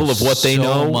the hustle level of what they so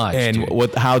know much, and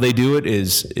dude. how they do it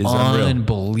is unreal.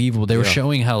 Unbelievable. They were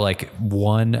showing how like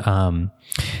one,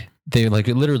 they like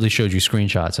it literally showed you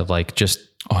screenshots of like just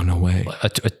Oh no way!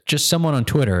 just someone on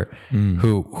Twitter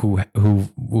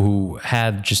who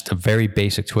had just a very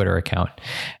basic Twitter account,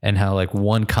 and how like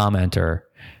one commenter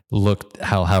looked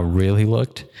how real he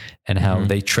looked, and how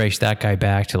they traced that guy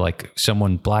back to like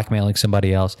someone blackmailing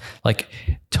somebody else. Like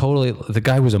totally, the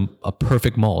guy was a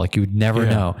perfect mole. Like you would never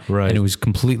know, right. And it was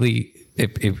completely.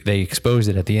 If they exposed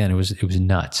it at the end, it was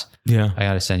nuts. Yeah, I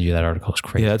got to send you that article. It's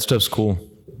crazy. yeah, that stuff's cool.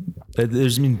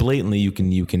 There's, I mean, blatantly you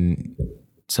can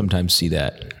sometimes see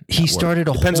that. He started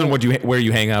a Depends whole, on where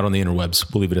you hang out on the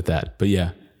interwebs. We'll leave it at that. But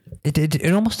yeah,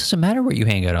 it almost doesn't matter where you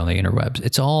hang out on the interwebs.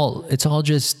 It's all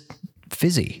just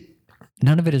fizzy.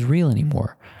 None of it is real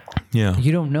anymore. yeah.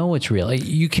 You don't know what's real. Like,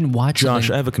 you can watch Josh,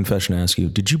 something- I have a confession to ask you.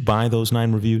 Did you buy those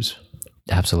 9 reviews?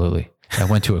 Absolutely. I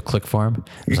went to a click farm.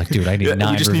 I was like, dude, I need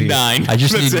 9 we just reviews. need 9. I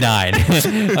just That's need it. 9.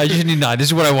 I just need 9. This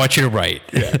is what I want you to write.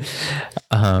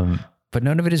 Yeah. But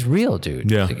none of it is real,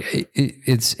 dude. Yeah. Like,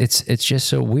 it's just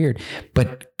so weird.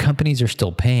 But companies are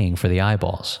still paying for the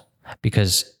eyeballs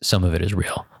because some of it is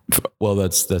real. Well,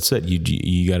 that's it.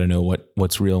 You got to know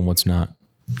what's real and what's not.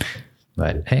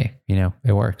 But hey,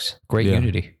 it works. Great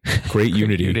unity. Great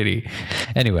unity. Unity.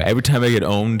 Anyway, Every time I get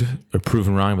owned or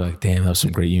proven wrong, I'm like, damn, that was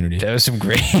some great unity. that was some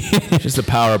great. Just the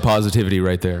power of positivity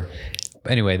right there.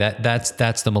 Anyway, that's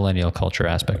the millennial culture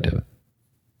aspect of it.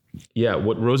 Yeah,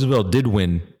 what Roosevelt did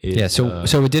win is Yeah.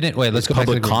 So it didn't. Wait, let's go back to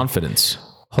public the confidence.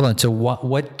 Hold on. So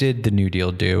what did the New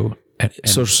Deal do? And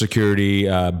Social Security,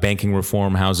 banking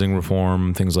reform, housing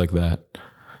reform, things like that,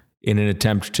 in an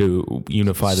attempt to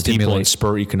unify the people and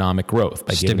spur economic growth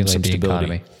by giving them some stimulate the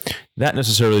stability. economy. That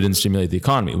necessarily didn't stimulate the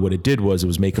economy. What it did was it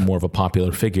was make him more of a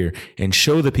popular figure and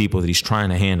show the people that he's trying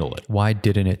to handle it. Why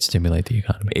didn't it stimulate the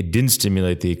economy? It didn't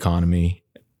stimulate the economy.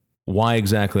 Why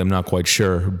exactly, I'm not quite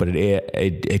sure, but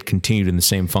it continued in the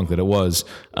same funk that it was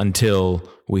until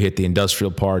we hit the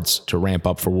industrial parts to ramp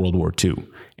up for World War II.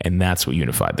 And that's what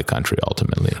unified the country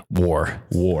ultimately. War,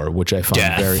 which I find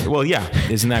very, well, yeah,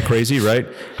 isn't that crazy, right?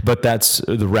 But that's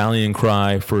the rallying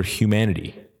cry for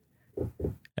humanity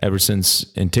ever since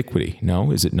antiquity. No,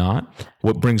 is it not?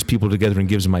 What brings people together and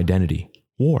gives them identity?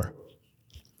 War.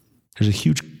 There's a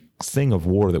huge thing of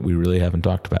war that we really haven't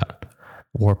talked about.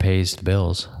 War pays the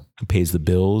bills. It pays the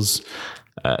bills,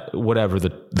 whatever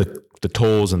the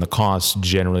tolls and the costs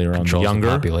generally are on the younger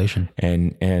population.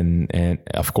 and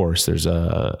of course there's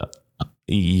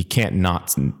you can't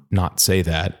not say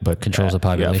that, but Controls the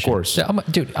population. Yeah, of course. So, I'm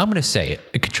going to say it.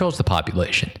 It controls the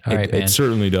population. All right, man. It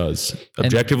certainly does.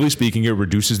 Objectively speaking, it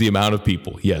reduces the amount of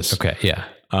people. Yes. Okay. Yeah.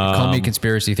 Call me a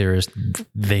conspiracy theorist.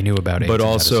 They knew about it. But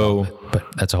also, but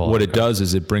that's a whole. What it does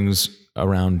is it brings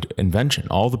around invention.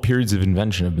 All the periods of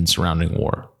invention have been surrounding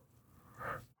war.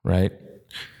 Right?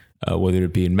 Whether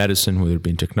it be in medicine, whether it be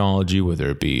in technology, whether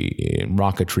it be in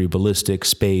rocketry, ballistics,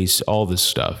 space, all this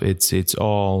stuff. It's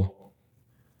all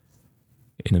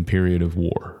in a period of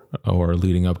war or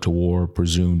leading up to war,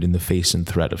 presumed in the face and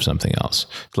threat of something else.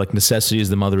 It's like necessity is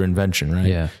the mother of invention, right?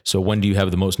 Yeah. So when do you have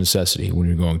the most necessity? When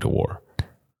you're going to war.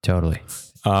 Totally.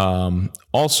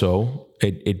 Also,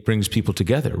 it brings people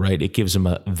together, right? It gives them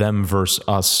a them versus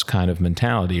us kind of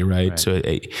mentality, right? So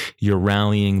you're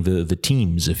rallying the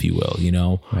teams, if you will.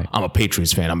 Right. I'm a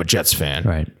Patriots fan. I'm a Jets fan.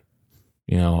 Right.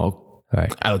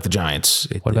 Right. I like the Giants.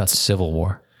 What about Civil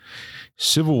War?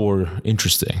 Civil War?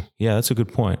 Interesting. Yeah, that's a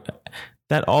good point.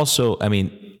 That also, I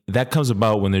mean, that comes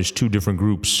about when there's two different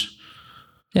groups.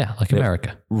 Yeah, like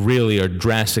America. Really are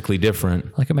drastically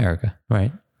different. Like America,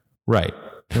 right? Right.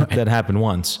 That happened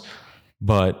once.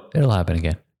 But It'll happen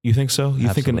again. you think so? You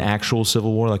think an Absolutely. actual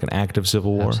civil war, like an active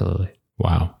civil war? Absolutely.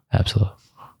 Wow. Absolutely.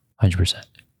 100%.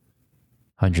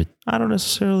 100. I don't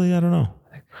know.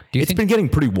 It's been getting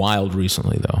pretty wild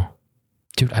recently, though.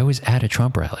 Dude, I was at a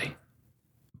Trump rally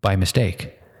by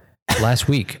mistake last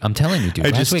week. I'm telling you,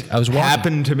 dude. Last week, I was walking.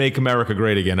 Happened to make America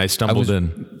great again. I stumbled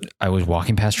in. I was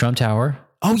walking past Trump Tower.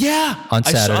 Oh, yeah. On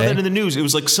Saturday. I saw that in the news. It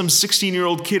was like some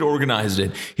 16-year-old kid organized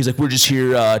it. He's like, we're just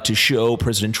here to show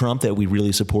President Trump that we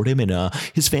really support him. And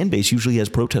his fan base usually has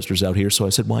protesters out here. So I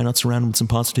said, why not surround him with some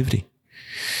positivity?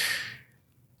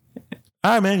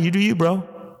 All right, man. You do you, bro.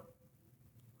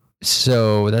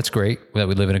 So that's great that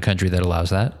we live in a country that allows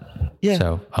that. Yeah.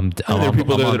 So I'm there are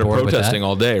people there that are protesting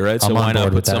all day, right? So why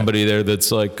not put somebody there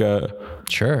that's like...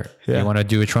 Sure. Yeah. You want to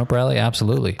do a Trump rally?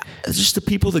 Absolutely. It's just the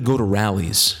people that go to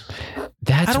rallies.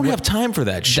 I don't have time for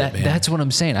that shit, man. That's what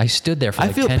I'm saying. I stood there for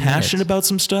like 10 minutes. I feel passionate about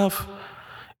some stuff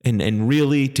and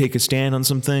really take a stand on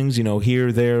some things,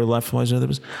 here, there, left, wise,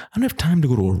 others. I don't have time to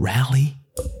go to a rally.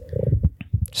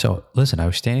 So listen, I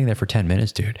was standing there for 10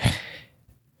 minutes, dude.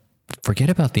 Forget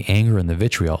about the anger and the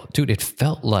vitriol. Dude, it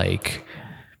felt like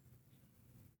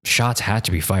shots had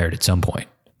to be fired at some point.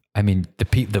 I mean,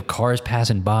 the cars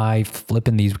passing by,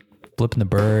 flipping the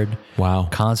bird. Wow.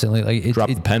 Constantly. Like drop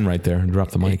the pen right there and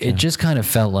drop the mic. It just kind of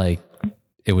felt like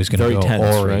it was going to go tense,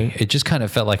 awry. Right? It just kind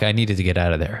of felt like I needed to get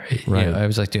out of there. Right. I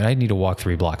was like, dude, I need to walk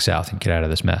 3 blocks south and get out of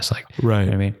this mess. Like, right. You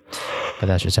know what I mean? But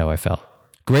that's just how I felt.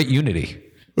 Great unity.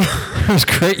 It was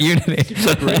great unity.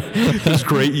 It was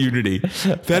great unity.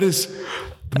 That is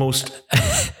the most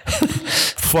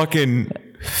fucking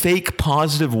fake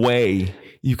positive way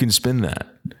you can spin that.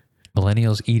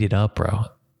 Millennials eat it up, bro.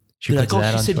 She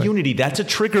said unity. That's a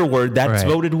trigger word. That's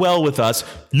voted well with us.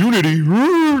 Unity.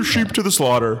 Sheep to the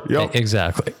slaughter. Yep.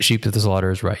 Exactly. Sheep to the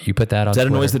slaughter is right. You put that on Twitter.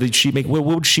 Is that a noise that a sheep make? What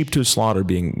would sheep to a slaughter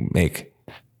make?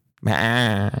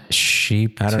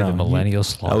 Sheep to the millennial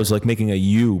slaughter. I was like making a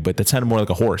U, but that sounded more like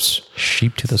a horse.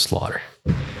 Sheep to the slaughter.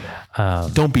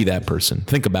 Don't be that person.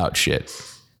 Think about shit.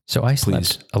 So I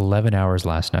slept 11 hours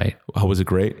last night. How was it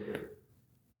great?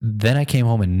 Then I came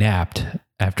home and napped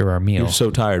after our meal. You're so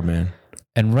tired, man.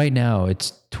 And right now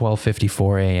it's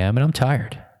 12:54 a.m. and I'm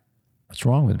tired. What's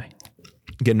wrong with me?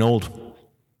 Getting old.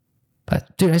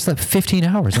 But dude, I slept 15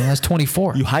 hours in the last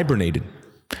 24. You hibernated.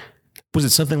 Was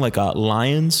it something like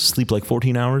lions sleep like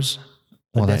 14 hours?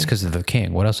 Well, that's because of the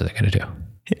king. What else are they going to do?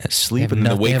 Yeah, sleep and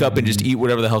then wake up and just eat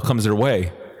whatever the hell comes their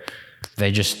way.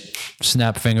 They just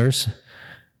snap fingers.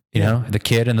 You know, the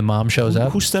kid and the mom shows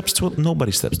up.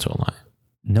 Nobody steps to a lion.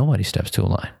 Nobody steps to a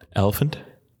lion. Elephant?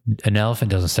 An elephant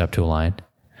doesn't step to a lion.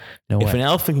 No way. If an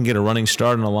elephant can get a running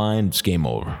start on a lion, it's game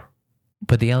over.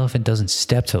 But the elephant doesn't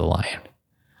step to the lion.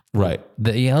 Right.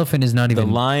 The elephant is not even...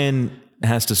 The lion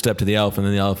has to step to the elephant,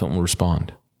 and the elephant will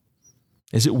respond.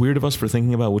 Is it weird of us for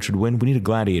thinking about which would win? We need a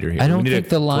gladiator here. I don't think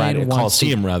the lion wants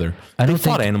Coliseum, rather. They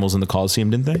fought animals in the Coliseum,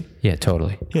 didn't they? Yeah,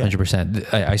 totally.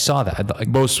 100%. I saw that.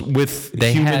 Both with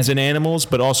humans and animals,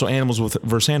 but also animals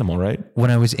versus animal, right? When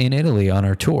I was in Italy on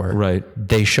our tour, right,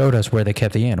 they showed us where they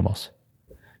kept the animals.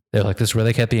 They're like, this is where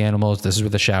they kept the animals. This is where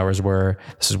the showers were.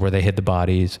 This is where they hid the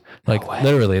bodies. Like,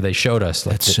 literally, they showed us.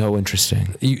 Like, that's so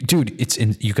interesting. Dude,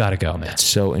 you got to go, man. It's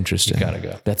so interesting. You got to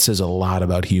go. That says a lot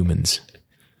about humans.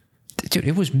 Dude,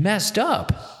 it was messed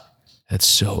up. That's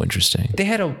so interesting. They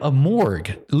had a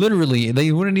morgue. Literally,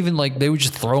 they wouldn't even they would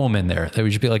just throw them in there. They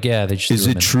would just be like, yeah, they just. Is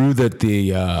it true that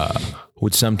they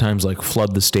would sometimes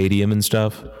flood the stadium and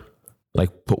stuff?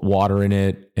 Like put water in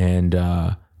it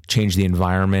and change the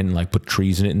environment and put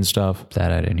trees in it and stuff?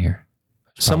 That I didn't hear.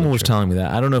 Someone was telling me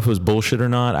that. I don't know if it was bullshit or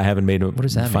not. I haven't made a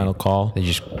final call. They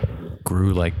just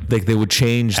grew they would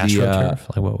change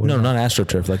AstroTurf? No, not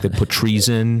AstroTurf. They'd put trees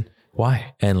in.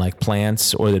 Why? And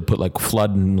plants, or they'd put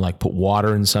flood and put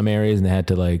water in some areas, and they had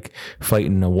to fight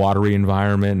in a watery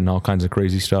environment and all kinds of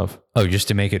crazy stuff. Oh, just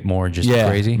to make it more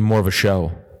crazy? More of a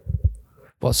show.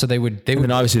 Well, so they would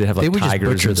obviously they'd have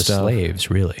tigers and stuff.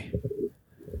 Slaves, really.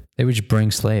 They would just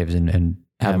bring slaves and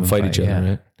have them fight each other,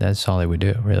 right? That's all they would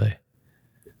do, really.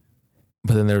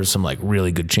 But then there were some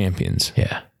really good champions.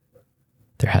 Yeah.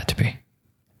 There had to be.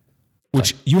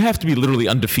 Which you have to be literally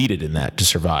undefeated in that to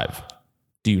survive.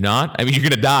 Do you not? I mean, you're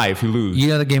going to die if you lose. You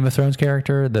know the Game of Thrones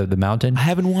character, the mountain? I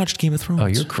haven't watched Game of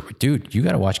Thrones. Oh, dude, you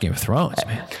got to watch Game of Thrones,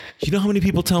 man. You know how many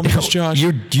people tell me this, Josh?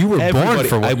 You were born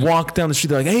for what? I walk down the street,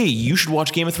 they're like, hey, you should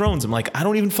watch Game of Thrones. I'm like, I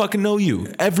don't even fucking know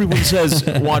you. Everyone says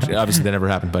watch. Obviously, that never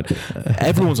happened, but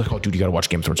everyone's like, oh, dude, you got to watch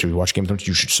Game of Thrones. Should we watch Game of Thrones?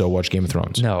 You should so watch Game of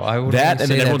Thrones. No, I would that, and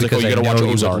then everyone's like, oh, you got to watch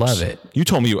Ozarks. Love it. You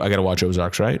told me I got to watch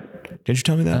Ozarks, right? Didn't you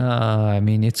tell me that? I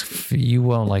mean, you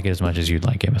won't like it as much as you'd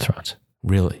like Game of Thrones.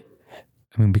 Really?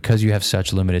 I mean, because you have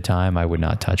such limited time, I would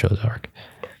not touch Ozark.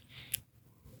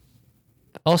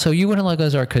 Also, you wouldn't like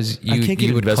Ozark because you can't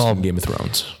get would invested call in Game of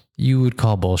Thrones. you would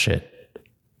call bullshit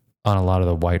on a lot of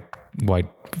the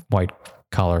white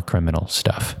collar criminal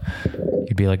stuff.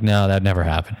 You'd be like, no, that never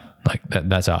happened. Like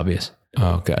that's obvious.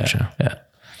 Oh, gotcha. Yeah.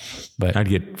 But I'd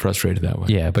get frustrated that way.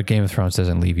 yeah, but Game of Thrones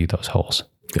doesn't leave you those holes.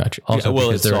 Gotcha. Also, well,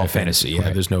 because it's they're all in fantasy. fantasy,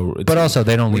 Yeah, there's no. But also,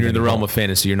 they don't when leave you're in the any realm holes. of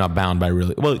fantasy, you're not bound by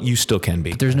really. Well, you still can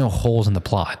be There's no holes in the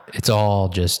plot. It's all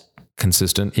just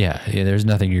consistent. yeah. There's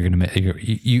nothing you're gonna make.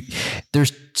 You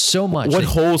there's so much. What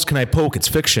holes can I poke? It's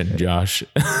fiction, Josh.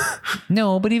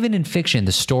 No, but even in fiction,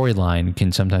 the storyline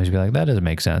can sometimes be like that doesn't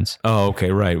make sense. Oh,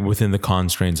 okay, right. Within the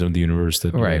constraints of the universe,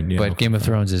 that Right. yeah, But okay. Game of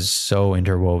Thrones is so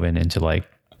interwoven into like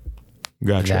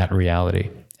Gotcha. that reality.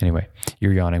 Anyway,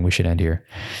 you're yawning. We should end here.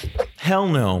 Hell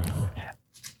no.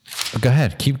 Go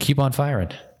ahead. Keep on firing.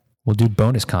 We'll do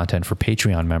bonus content for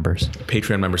Patreon members.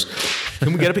 Patreon members.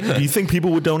 Can we get a? Do you think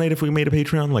people would donate if we made a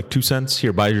Patreon? Like 2 cents?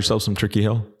 Here, buy yourself some Turkey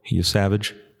Hill. You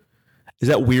savage. Is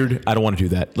that weird? I don't want to do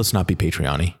that. Let's not be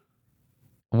Patreon-y.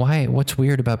 Why? What's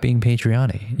weird about being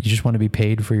Patreon-y? You just want to be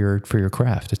paid for your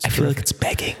craft. I feel like it's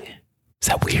begging. Is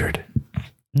that weird?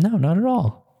 No, not at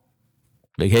all.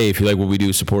 Like, hey, if you like what we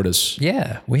do, support us.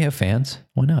 Yeah, we have fans.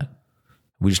 Why not?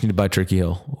 We just need to buy Turkey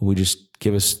Hill. We just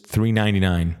give us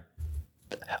 $3.99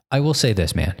 I will say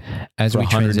this, man. As for we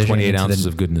transition 128 into ounces the,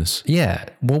 of goodness. yeah,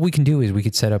 what we can do is we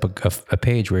could set up a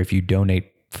page where if you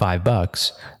donate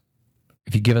 $5,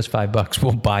 if you give us $5,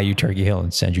 we'll buy you Turkey Hill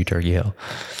and send you Turkey Hill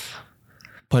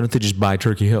Why don't they just buy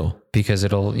Turkey Hill? because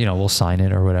it'll, we'll sign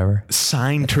it or whatever.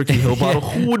 Signed Turkey Hill bottle?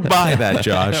 Who would buy that,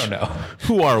 Josh? I don't know.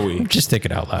 Who are we? Just think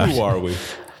it out loud. Who are we?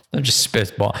 I'm just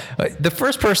spitball. The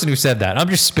first person who said that, I'm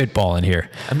just spitballing here.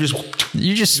 I'm just...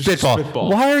 You just spitball. spitball.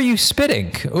 Why are you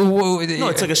spitting? No,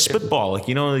 it's like a spitball. Like,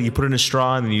 you put it in a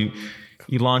straw and then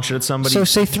you launch it at somebody. So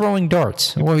say throwing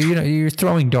darts. Well, you're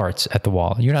throwing darts at the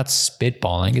wall. You're not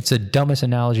spitballing. It's the dumbest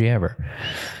analogy ever.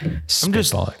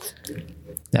 Spitballing.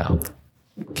 No,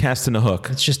 casting a hook.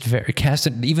 it's just very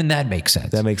casted. Even that makes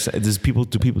sense. That makes sense.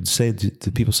 Do people say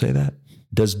that?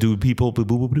 Do people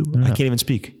I can't even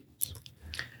speak.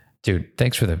 Dude,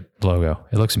 thanks for the logo.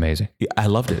 It looks amazing. Yeah, I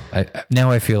loved it.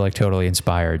 Now I feel like totally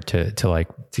inspired to To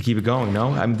keep it going,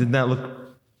 no? Didn't that look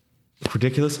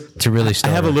ridiculous? to really I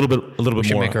start. have a little bit We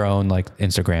should more. make our own like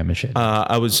Instagram and shit.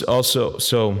 I was also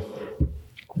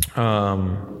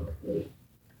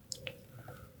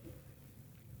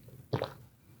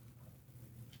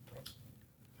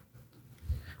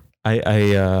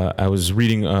I was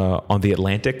reading on The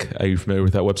Atlantic. Are you familiar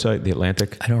with that website, The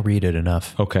Atlantic? I don't read it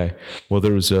enough. Okay. Well,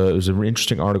 there was an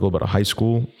interesting article about a high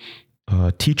school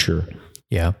teacher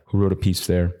Yeah. who wrote a piece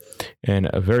there, and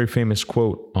a very famous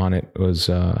quote on it was,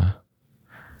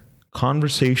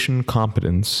 "Conversation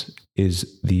competence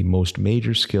is the most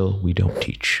major skill we don't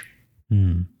teach."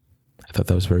 I thought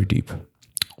that was very deep.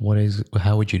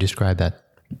 How would you describe that?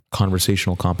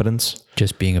 Conversational competence.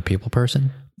 Just being a people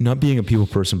person? Not being a people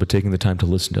person, but taking the time to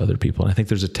listen to other people. And I think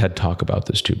there's a TED Talk about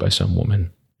this too by some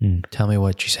woman. Tell me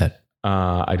what she said.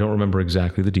 I don't remember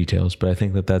exactly the details, but I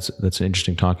think that's an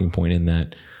interesting talking point in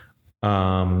that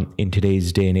in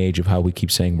today's day and age of how we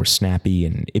keep saying we're snappy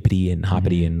and ippity and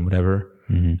hoppity and whatever,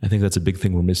 I think that's a big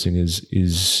thing we're missing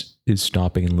is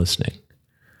stopping and listening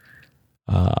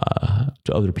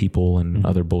to other people and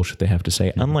other bullshit they have to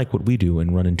say, unlike what we do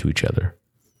and run into each other.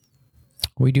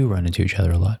 We do run into each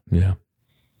other a lot. Yeah.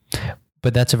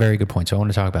 But that's a very good point. So I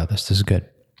want to talk about this. This is good.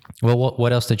 Well,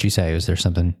 what else did she say? Was there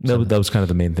something? That was kind of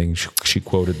the main thing. She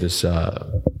quoted this.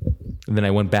 And then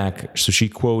I went back. So she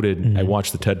quoted, I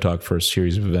watched the TED Talk for a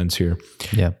series of events here.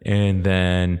 Yeah. And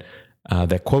then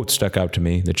that quote stuck out to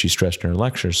me that she stressed in her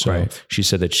lecture. So Right. she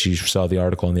said that she saw the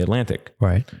article in The Atlantic.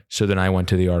 Right. So then I went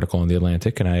to the article in The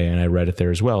Atlantic and I read it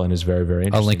there as well. And it's very, very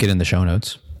interesting. I'll link it in the show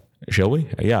notes. Shall we?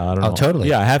 Yeah, I don't know. totally.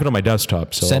 Yeah, I have it on my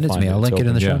desktop. So Send it I'll to me. find I'll link It's it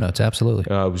in the open. show Yeah. notes. Absolutely.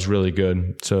 It was really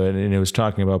good. So, and it was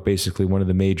talking about basically one of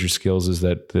the major skills is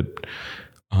that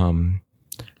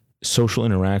social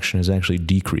interaction has actually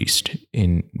decreased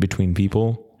in between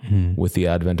people with the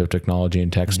advent of technology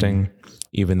and texting,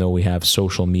 even though we have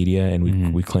social media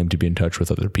and we claim to be in touch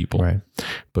with other people. Right.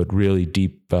 But really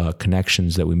deep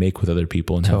connections that we make with other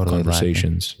people and Totally have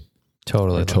conversations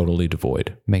Totally. are totally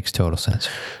devoid. Makes total sense.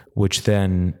 Which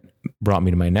then brought me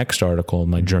to my next article,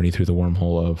 my journey through the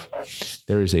wormhole of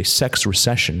there is a sex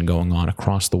recession going on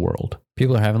across the world.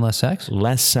 People are having less sex?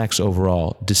 Less sex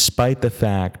overall, despite the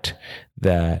fact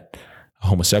that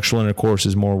homosexual intercourse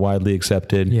is more widely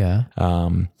accepted. Yeah.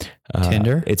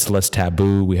 Tinder? It's less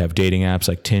taboo. We have dating apps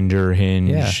like Tinder,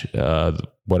 Hinge,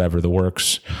 whatever the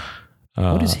works.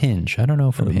 What is Hinge? I don't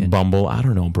know from Hinge. Bumble. I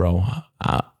don't know, bro.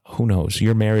 Who knows?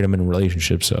 You're married. I'm in a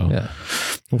relationship, so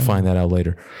we'll find that out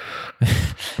later.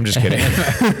 I'm just kidding.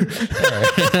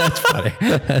 That's funny.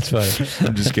 That's funny.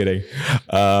 I'm just kidding.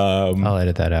 I'll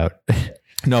edit that out.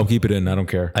 No, keep it in. I don't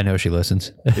care. I know she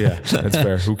listens. Yeah, that's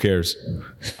fair. Who cares?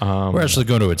 We're actually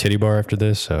going to a titty bar after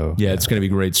this, so Yeah, it's going to be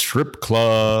great. Strip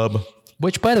club.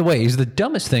 which, by the way, is the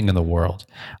dumbest thing in the world.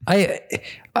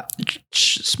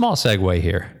 Small segue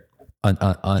here.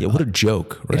 Yeah, what a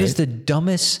joke, right? It is the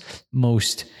dumbest,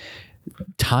 most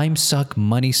time suck,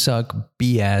 money suck,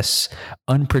 BS,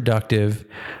 unproductive.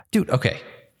 Dude, okay.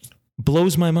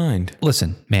 Blows my mind.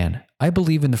 Listen, man, I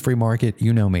believe in the free market.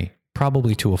 You know me,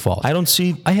 probably to a fault.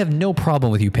 I have no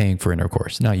problem with you paying for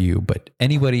intercourse. Not you, but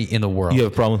anybody in the world. You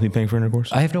have a problem with me paying for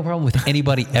intercourse? I have no problem with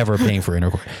anybody ever paying for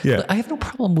intercourse. Yeah. I have no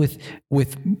problem with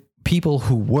people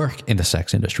who work in the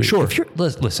sex industry. Sure. If you're,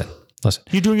 listen.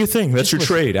 You're doing your thing. That's your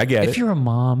trade. I get it. If you're a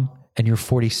mom and you're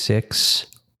 46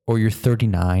 or you're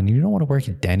 39 and you don't want to work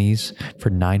at Denny's for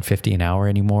 $9.50 an hour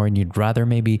anymore, and you'd rather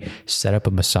maybe set up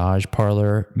a massage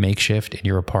parlor makeshift in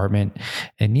your apartment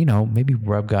and, you know, maybe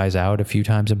rub guys out a few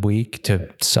times a week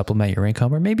to supplement your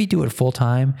income, or maybe do it full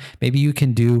time. Maybe you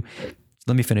can do,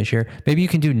 let me finish here. Maybe you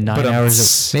can do 9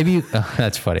 hours.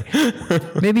 That's funny.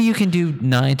 Maybe you can do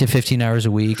 9 to 15 hours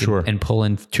a week and pull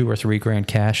in $2 or $3 grand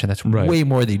cash. And that's way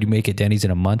more than you make at Denny's in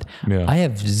a month. Yeah. I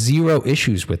have zero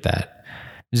issues with that.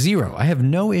 Zero. I have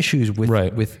no issues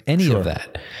with any of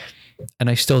that. And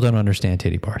I still don't understand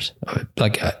titty bars.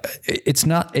 Like it's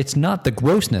not the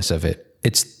grossness of it.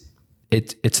 It's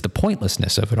the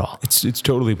pointlessness of it all. It's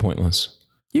totally pointless.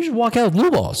 You should walk out with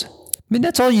blue balls. I mean,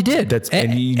 that's all you did.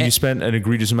 And you spent an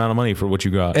egregious amount of money for what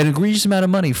you got. An egregious amount of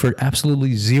money for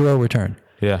absolutely zero return.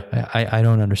 Yeah. I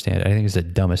don't understand it. I think it's the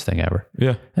dumbest thing ever.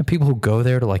 Yeah. And people who go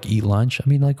there to like eat lunch, I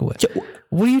mean, like, what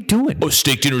are you doing? Oh,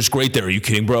 steak dinner is great there. Are you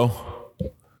kidding, bro?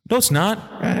 No, it's not.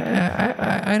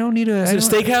 I don't need a... Is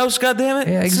it a steakhouse? God damn it.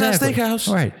 Yeah, exactly. It's not a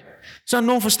steakhouse. Right. It's not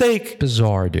known for steak.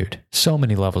 Bizarre, dude. So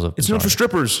many levels of bizarre. It's known for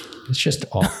strippers. It's just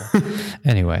awful.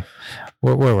 Anyway,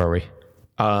 where were we?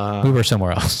 We were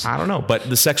somewhere else. I don't know, but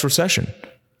the sex recession.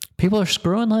 People are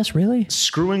screwing less, really?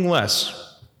 Screwing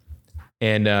less.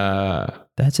 And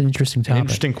that's an interesting topic. An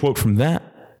interesting quote from that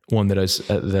one that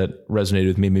that resonated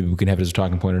with me, maybe we can have it as a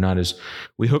talking point or not, is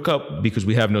we hook up because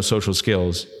we have no social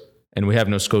skills, and we have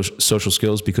no social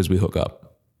skills because we hook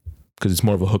up. Because it's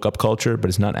more of a hookup culture, but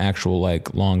it's not actual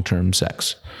like long-term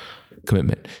sex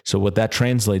commitment. So what that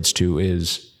translates to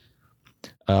is...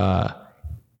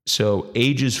 So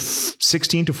ages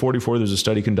 16 to 44, there's a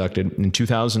study conducted in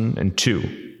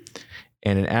 2002,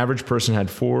 and an average person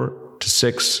had 4 to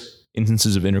 6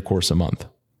 instances of intercourse a month.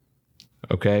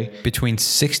 Okay? Between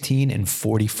 16 and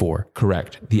 44.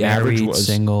 Correct. The Married, average was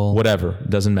single. Whatever.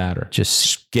 Doesn't matter.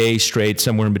 Just gay, straight,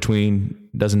 somewhere in between.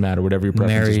 Doesn't matter. Whatever your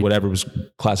preference is, whatever was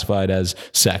classified as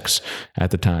sex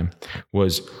at the time,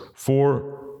 was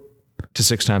 4 to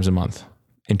 6 times a month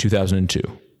in 2002.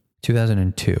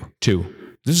 2002.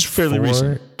 This is fairly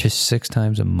recent. 4 to 6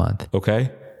 times a month.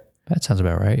 Okay. That sounds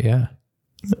about right. Yeah.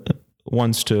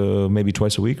 Once to maybe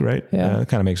twice a week, right? Yeah. That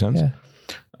kind of makes sense.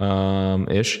 Yeah.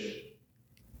 Ish.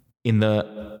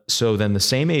 So then the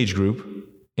same age group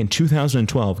in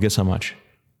 2012, guess how much?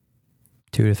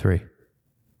 2 to 3.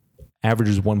 Average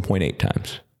is 1.8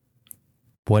 times.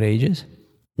 What ages?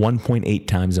 1.8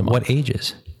 times a month. What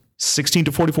ages? 16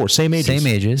 to 44. Same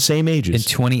ages. Same ages. In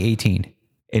 2018.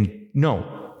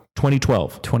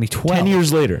 2012. 2012. 10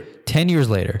 years later. 10 years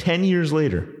later. 10 years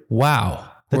later. Wow.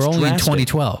 That's We're only drastic. in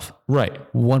 2012. Right.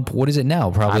 What is it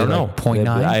now? Probably I don't know. Like 0.9?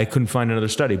 I couldn't find another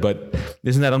study, but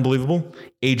isn't that unbelievable?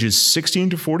 Ages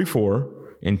 16 to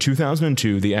 44 in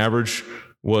 2002, the average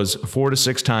was 4 to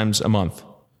 6 times a month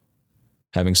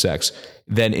having sex.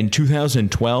 Then in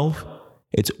 2012,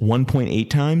 it's 1.8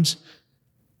 times.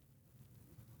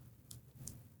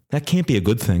 That can't be a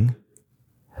good thing.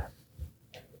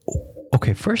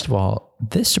 Okay, first of all,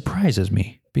 this surprises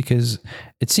me because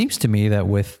it seems to me that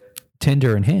with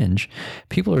Tinder and Hinge,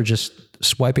 people are just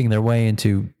swiping their way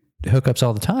into hookups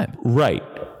all the time. Right.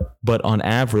 But on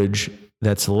average,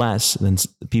 that's less than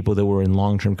people that were in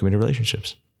long-term committed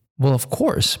relationships. Well, of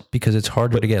course, because it's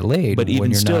harder to get laid. But even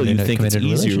when you're still, not in you a think it's committed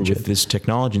easier relationship. with this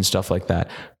technology and stuff like that.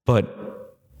 But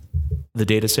the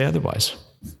data say otherwise.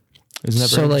 Isn't that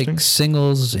so? very interesting? Like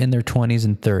singles in their 20s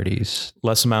and 30s,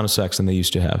 Less amount of sex than they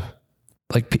used to have.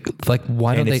 Like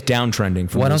why don't And they? it's downtrending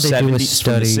from why the don't they do a 70s,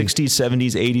 from the study?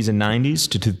 60s, 70s, 80s, and 90s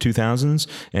to the 2000s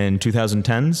and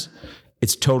 2010s.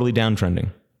 It's totally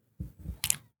downtrending.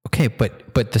 Okay,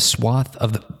 but the swath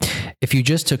of if you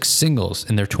just took singles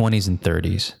in their 20s and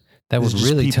 30s, That would This is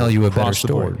just really people tell you a better across the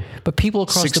story. board. But people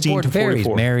across the 16 board to varies.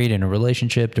 44. Married, in a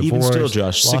relationship, divorced. Even still,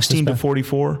 Josh, lost 16 to his-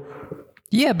 44.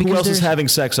 Yeah, because Who else is there's having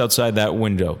sex outside that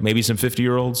window? Maybe some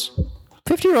 50-year-olds,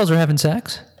 50-year-olds are having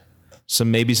sex.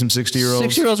 maybe some 60-year-olds.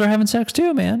 60-year-olds are having sex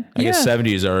too, man. I guess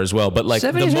 70s are as well. But like the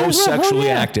 70s are most as well. Oh, sexually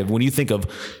yeah. active, when you think of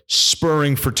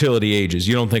spurring fertility ages,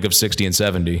 you don't think of 60 and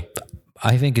 70.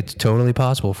 I think it's totally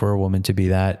possible for a woman to be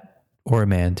that, or a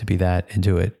man to be that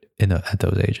into it at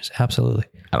those ages. Absolutely.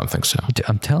 I don't think so.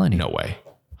 I'm telling you. No way.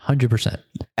 100%.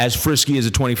 As frisky as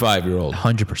a 25-year-old.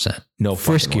 100%. No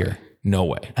fucking Friskier. way. No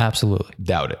way. Absolutely.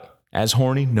 Doubt it. As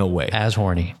horny? No way. As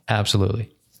horny.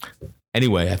 Absolutely.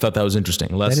 Anyway, I thought that was interesting.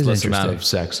 Less is amount interesting. of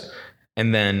sex.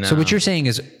 And then So what you're saying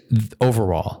is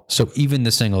overall, so even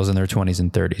the singles in their 20s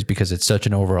and 30s, because it's such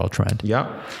an overall trend.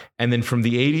 yeah. And then from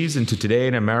the 80s into today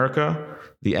in America,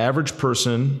 the average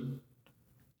person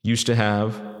used to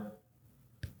have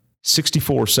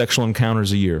 64 sexual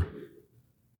encounters a year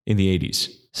in the 80s.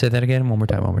 Say that again one more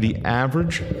time. The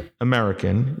average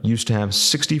American used to have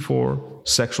 64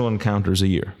 sexual encounters a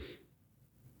year.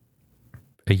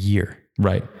 A year.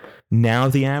 Right. Now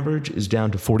the average is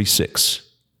down to 46.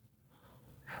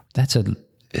 That's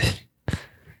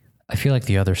I feel like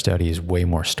the other study is way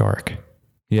more stark.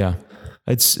 Yeah.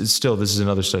 It's still, this is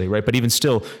another study, right? But even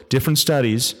still, different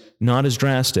studies, not as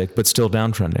drastic, but still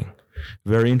downtrending.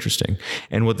 Very interesting.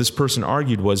 And what this person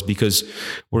argued was because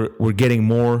we're getting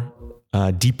more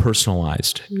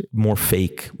depersonalized, more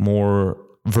fake, more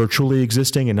virtually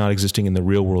existing and not existing in the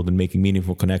real world and making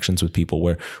meaningful connections with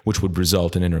people which would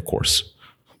result in intercourse.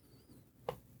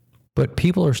 But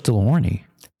people are still horny.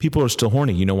 People are still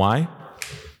horny. You know why?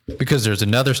 Because there's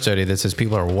another study that says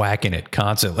people are whacking it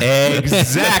constantly.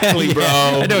 Exactly, bro.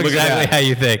 I know Look at exactly that. how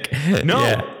you think. No,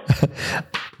 Yeah.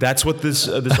 that's what this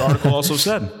article also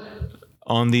said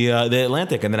on the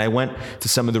Atlantic. And then I went to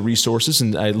some of the resources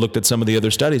and I looked at some of the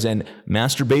other studies. And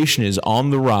masturbation is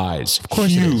on the rise. Of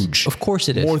course it is. Huge. Of course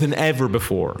it is. More than ever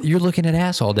before. You're looking at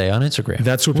ass all day on Instagram.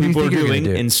 That's what do you people are think you're doing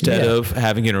gonna do? instead Yeah. of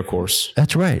having intercourse.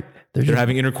 That's right. They're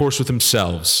having intercourse with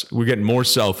themselves. We're getting more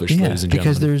selfish, ladies and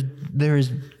because gentlemen.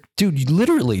 there's dude,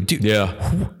 literally, dude. Yeah.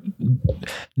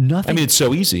 Nothing. I mean, it's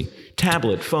so easy.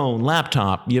 Tablet, phone,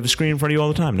 laptop. You have a screen in front of you all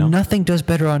the time. No. Nothing does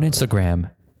better on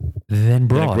Instagram than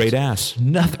broads. A great ass.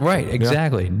 Nothing. Right.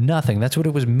 Exactly. Nothing. That's what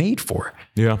it was made for.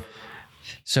 Yeah.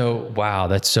 So, wow,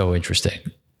 that's so interesting.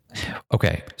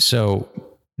 Okay. So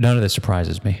none of this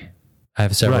surprises me. I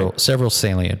have several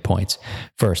salient points.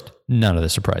 First, none of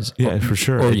this surprises. Yeah, for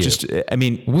sure. Or It you. just, I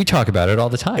mean, We talk about it all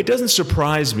the time. it doesn't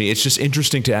surprise me. It's just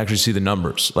interesting to actually see the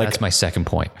numbers. Like, That's my second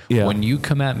point. Yeah. When you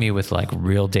come at me with like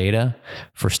real data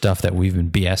for stuff that we've been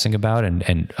BSing about and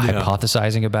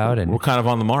hypothesizing about, and we're kind of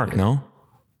on the mark, no?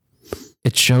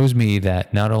 it shows me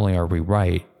that not only are we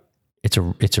right, it's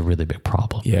a really big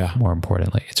problem. Yeah. More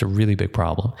importantly, it's a really big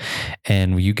problem.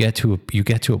 And you get to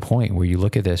a point where you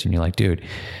look at this and you're like, dude,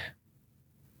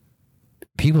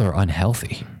 people are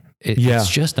unhealthy. It's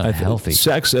just unhealthy.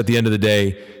 Sex, at the end of the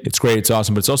day, it's great, it's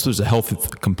awesome, but it's also there's a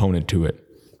health component to it,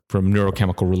 from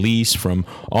neurochemical release, from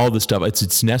all this stuff.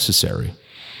 It's necessary.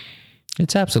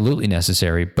 It's absolutely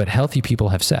necessary, but healthy people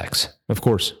have sex. Of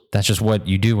course. That's just what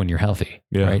you do when you're healthy,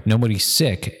 Yeah. right? Nobody's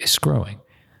sick is screwing,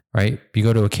 right? You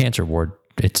go to a cancer ward,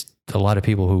 it's a lot of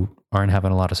people who aren't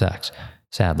having a lot of sex,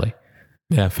 sadly,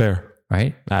 Yeah, fair.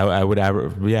 right? I would,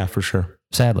 yeah, for sure.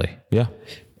 Sadly. Yeah.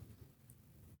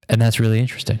 And that's really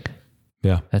interesting.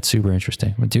 Yeah. That's super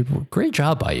interesting. Well, dude, great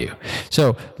job by you.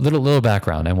 So little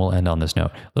background, and we'll end on this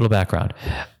note. Little background.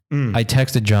 I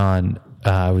texted John.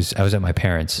 I was at my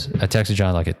parents'. I texted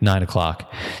John like at 9:00.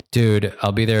 Dude,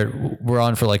 I'll be there. We're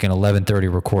on for like an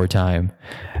 11:30 record time.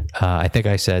 I think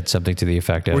I said something to the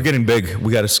effect of, We're getting big.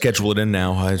 We got to schedule it in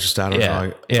now. I don't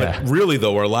know. Yeah. But really,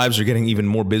 though, our lives are getting even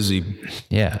more busy.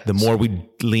 yeah. The more we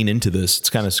lean into this, it's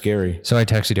kind of scary. So I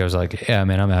texted you. I was like, yeah,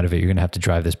 man, I'm out of it. You're going to have to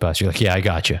drive this bus. You're like, yeah, I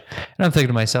got you. And I'm thinking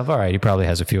to myself, all right, he probably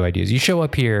has a few ideas. You show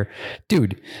up here,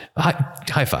 dude,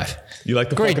 high five. You like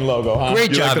the Great, fucking logo, huh?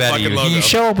 Great You job like the out of fucking you. logo. You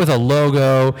show up with a logo.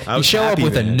 You was show up happy,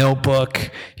 with a man.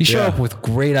 notebook. You show Yeah. up with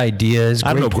great ideas.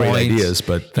 I don't know great points. ideas,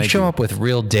 but you thank show you. up with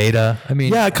real data. I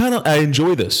mean, Yeah, I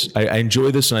enjoy this. I enjoy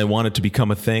this, and I want it to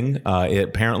become a thing.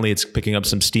 Apparently, it's picking up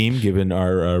some steam given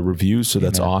our reviews, so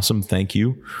that's awesome. Thank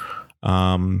you.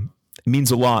 It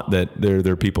means a lot that there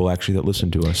are people actually that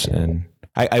listen to us, and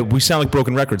we sound like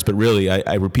broken records, but really,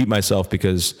 I repeat myself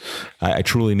because I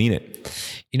truly mean it.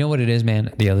 you know what it is,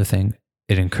 man. The other thing,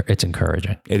 it's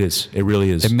encouraging. It is. It really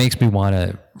is. It makes me want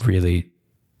to really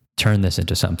turn this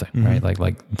into something, right?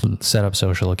 Like set up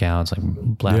social accounts, like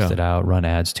blast it out, run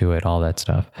ads to it, all that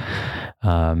stuff.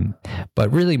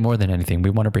 But really, more than anything, we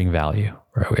want to bring value.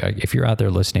 Right? If you're out there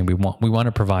listening, we want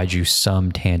to provide you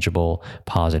some tangible,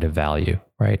 positive value,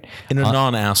 right? In a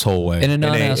non-asshole way. In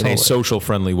a social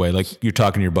friendly way, like you're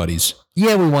talking to your buddies.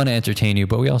 Yeah, we want to entertain you,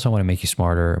 but we also want to make you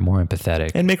smarter, more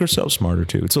empathetic. And make ourselves smarter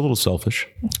too. It's a little selfish.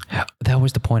 That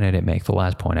was the point I didn't make. The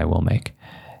last point I will make.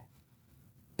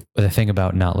 The thing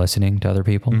about not listening to other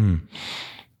people,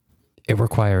 it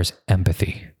requires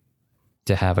empathy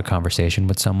to have a conversation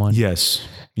with someone. Yes.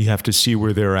 You have to see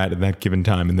where they're at that given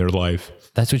time in their life.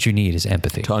 That's what you need, is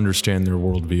empathy. To understand their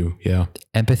worldview. Yeah.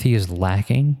 Empathy is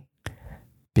lacking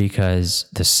because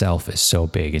the self is so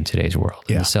big in today's world.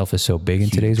 Yeah. And the self is so big in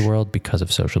today's world because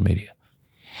of social media.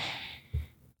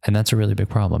 And that's a really big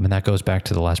problem. And that goes back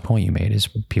to the last point you made, is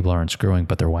people aren't screwing,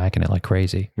 but they're whacking it like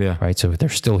crazy. Yeah. Right. So they're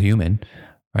still human.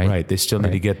 Right. Right. They still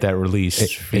need to get that release,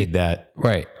 feed that.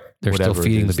 Right. They're still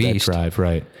feeding the beast. That drive,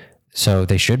 right. So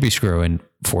they should be screwing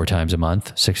 4 times a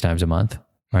month, 6 times a month.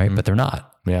 Right. But they're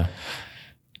not. Yeah.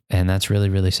 And that's really,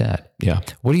 really sad. Yeah.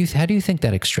 How do you think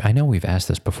that I know we've asked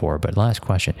this before, but last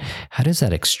question, how does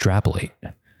that extrapolate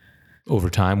over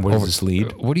time? Where does this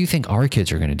lead? What do you think our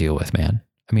kids are going to deal with, man?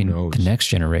 I mean, the next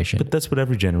generation. But that's what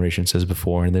every generation says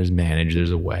before. And there's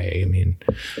a way. I mean,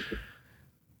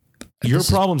 your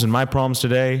problems and my problems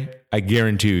today, I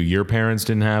guarantee you, your parents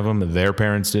didn't have them, their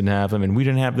parents didn't have them, and we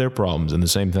didn't have their problems, and the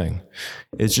same thing.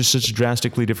 It's just such a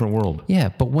drastically different world. Yeah,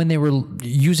 but when they were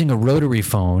using a rotary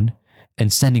phone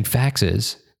and sending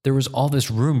faxes, there was all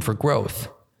this room for growth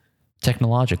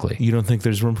technologically. You don't think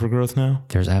there's room for growth now?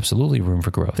 There's absolutely room for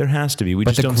growth. There has to be. We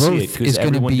just don't see it because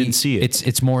everyone didn't see it.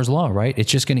 It's Moore's law, right?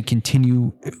 It's just going to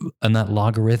continue on that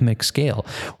logarithmic scale.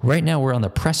 Right now, we're on the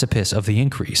precipice of the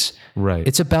increase. Right.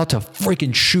 It's about to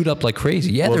freaking shoot up like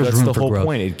crazy. Yeah, there's room for growth. That's the whole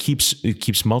point. It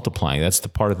keeps multiplying. That's the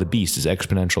part of the beast, is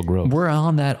exponential growth. We're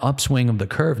on that upswing of the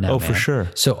curve now, for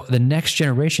sure. So the next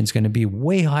generation is going to be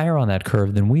way higher on that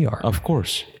curve than we are. Of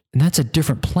course. And that's a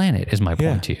different planet, is my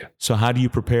point to you. So how do you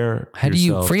prepare? How do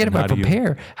you forget about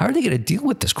prepare? How are they going to deal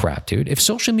with this crap, dude? If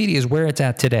social media is where it's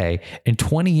at today, in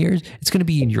 20 years, it's going to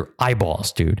be in your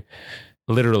eyeballs, dude.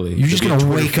 Literally. You're just going to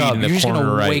wake up. You're just going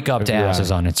to wake up to asses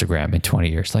on Instagram in 20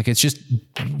 years. Like, it's just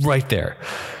right there.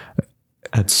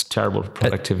 That's terrible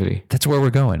productivity. That's where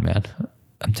we're going, man.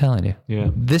 I'm telling you. Yeah.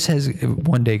 This is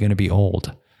one day going to be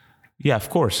old. Yeah, of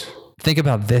course. Think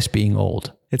about this being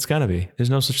old. It's got to be. There's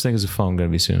no such thing as a phone going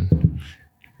to be soon.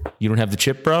 You don't have the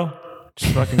chip, bro?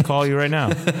 Just fucking call you right now.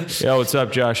 Yo, what's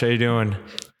up, Josh? How you doing?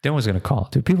 Dylan's going to call.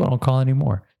 Dude, people don't call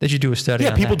anymore. They should do a study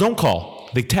on people that. Don't call.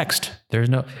 They text. There's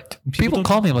no... People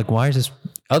call me. I'm like, why is this...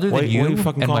 Other than you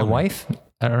and my wife,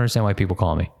 I don't understand why people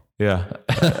call me. Yeah.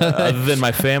 Other than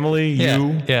my family,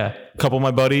 you, a couple of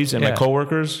my buddies, and my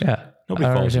coworkers. Yeah. Nobody I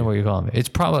don't calls understand you. what you're calling me. It's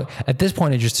probably, at this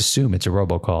point, I just assume it's a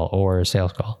robocall or a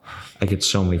sales call. I get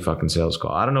so many fucking sales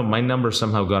calls. I don't know. My number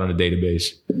somehow got on a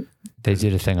database. They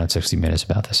did a thing on 60 Minutes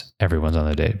about this. Everyone's on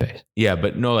the database. Yeah,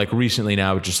 but no, like recently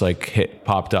now it just like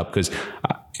popped up because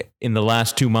in the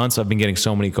last 2 months I've been getting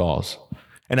so many calls.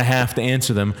 And I have to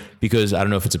answer them because I don't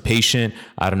know if it's a patient,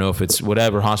 I don't know if it's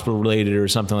whatever, hospital related or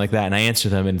something like that. And I answer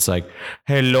them and it's like,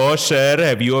 hello, sir,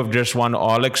 have you just won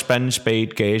all expense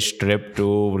paid case trip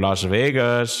to Las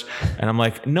Vegas? And I'm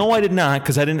like, no, I did not,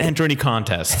 because I didn't enter any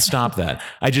contest. Stop that.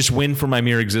 I just win for my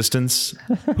mere existence.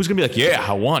 Who's going to be like, yeah,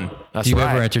 I won. That's Do you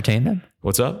right. ever entertain them?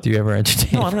 What's up? Do you ever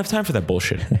entertain No, I don't have time for that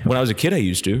bullshit. When I was a kid, I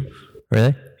used to.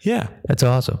 Really? Yeah. That's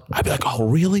awesome. I'd be like, oh,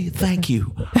 really? Thank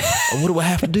you. What do I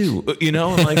have to do? You know,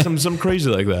 like some crazy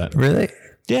like that. Really?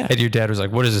 Yeah. And your dad was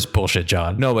like, what is this bullshit,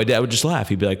 John? No, my dad would just laugh.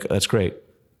 He'd be like, that's great.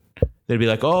 They'd be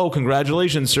like, oh,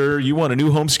 congratulations, sir. You won a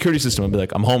new home security system. I'd be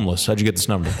like, I'm homeless. How'd you get this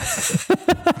number?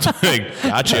 Like,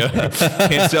 gotcha.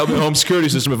 Can't sell me a home security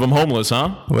system if I'm homeless,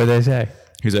 huh? What'd they say?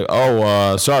 He's like,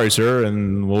 oh, sorry, sir,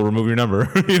 and we'll remove your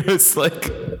number. It's like...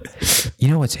 You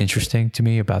know what's interesting to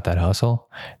me about that hustle?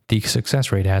 The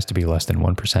success rate has to be less than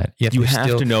 1%. Yet you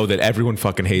have to know that everyone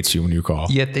fucking hates you when you call.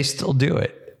 Yet they still do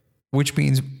it, which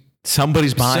means...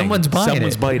 Somebody's buying. Someone's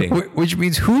biting. Which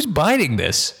means who's biting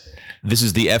this? This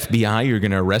is the FBI. You're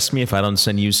going to arrest me if I don't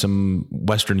send you some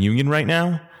Western Union right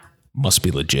now? Must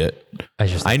be legit.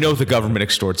 I know the government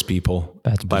extorts people,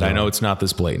 but I know it's not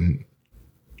this blatant.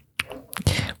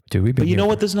 Dude, but you know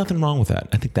what? There's nothing wrong with that.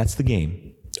 I think that's the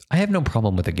game. I have no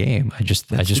problem with the game. I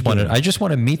just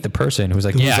want to meet the person who's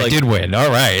like, I did win. All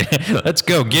right, let's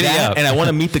go. Giddy up. And I want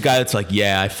to meet the guy that's like,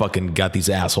 yeah, I fucking got these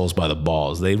assholes by the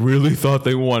balls. They really thought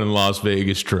they won in Las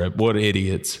Vegas trip. What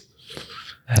idiots.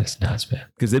 That's nuts, man.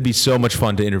 Because it'd be so much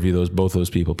fun to interview both those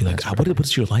people. Be like,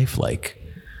 what's your life like?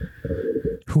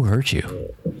 Who hurt you?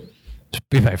 That'd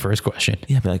be my first question.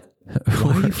 Yeah, be like,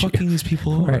 why are you fucking these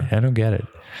people over? Right, I don't get it.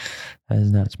 That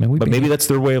is nuts, man. But maybe that's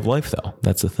their way of life, though.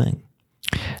 That's the thing.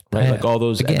 Right? Like all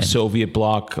those Soviet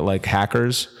bloc like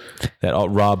hackers that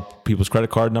rob people's credit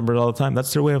card numbers all the time.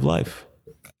 That's their way of life.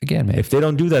 Again, man. If they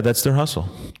don't do that, that's their hustle.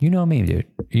 You know me, dude.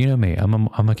 You know me.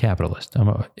 I'm a capitalist.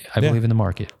 I believe in the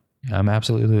market. I'm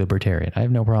absolutely libertarian. I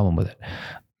have no problem with it.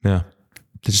 Yeah.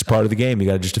 It's just part of the game. You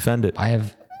got to just defend it.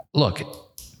 Look,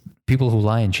 people who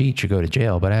lie and cheat should go to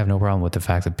jail, but I have no problem with the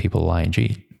fact that people lie and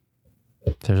cheat.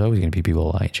 There's always going to be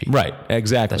people who lie and cheat. Right.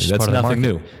 Exactly. That's nothing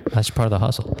new. That's part of the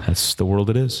hustle. That's the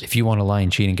world it is. If you want to lie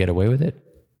and cheat and get away with it,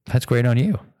 that's great on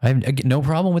you. I have no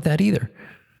problem with that either.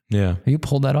 Yeah. If you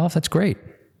pulled that off, that's great.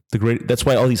 That's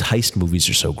why all these heist movies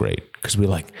are so great. Because we're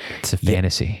like, it's a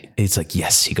fantasy. It's like,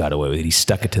 yes, he got away with it. He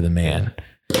stuck it to the man.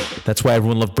 That's why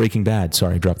everyone loved Breaking Bad.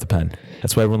 Sorry, I dropped the pen.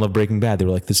 That's why everyone loved Breaking Bad. They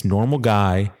were like, this normal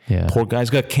guy, poor guy's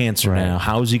got cancer now.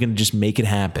 How is he going to just make it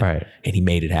happen? Right. And he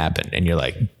made it happen. And you're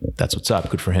like, that's what's up.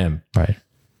 Good for him. Right.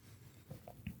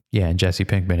 Yeah, and Jesse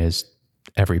Pinkman is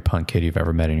every punk kid you've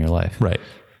ever met in your life. Right.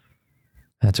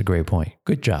 That's a great point.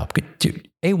 Good job. Good, dude.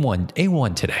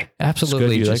 A1 today.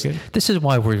 Absolutely. You like it? This is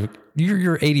why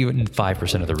you're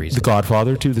 85% of the reason. The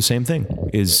Godfather too, the same thing.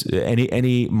 Is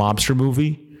any mobster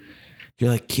movie,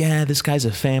 you're like, yeah, this guy's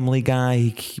a family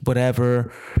guy,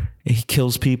 whatever. He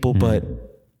kills people, but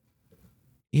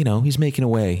you know, he's making a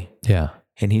way. Yeah.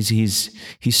 And he's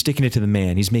sticking it to the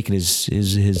man. He's making his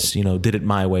did it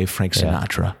my way, Frank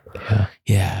Sinatra. Yeah.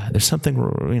 Yeah. There's something,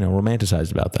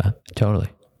 romanticized about that. Totally.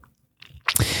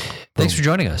 Thanks for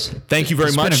joining us. Thank you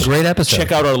very much. It's been a great episode.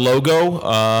 Check out our logo.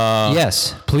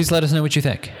 Yes. Please let us know what you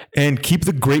think. And keep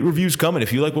the great reviews coming.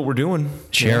 If you like what we're doing,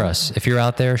 share us. If you're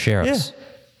out there, share us.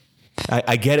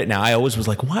 I get it now. I always was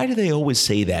like, why do they always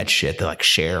say that shit? They're like,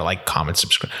 share, like, comment,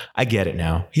 subscribe. I get it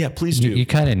now. Yeah, please do. You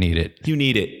kind of need it. You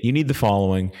need it. You need the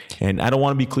following. And I don't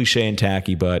want to be cliche and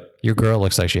tacky, but your girl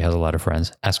looks like she has a lot of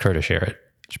friends. Ask her to share it.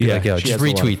 Be like, yo, just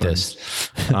retweet this.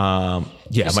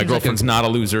 My girlfriend's not a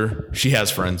loser. She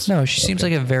has friends. No, she seems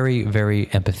like a very, very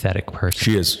empathetic person.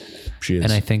 She is.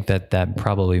 And I think that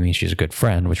probably means she's a good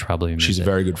friend, which probably means she's a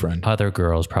very good friend. Other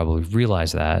girls probably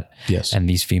realize that. Yes. And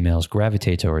these females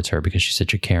gravitate towards her because she's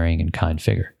such a caring and kind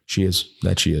figure. She is.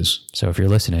 She is. So if you're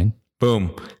listening.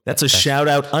 Boom. That's a shout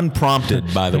out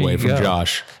unprompted, by the way, from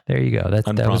Josh. There you go.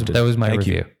 That was my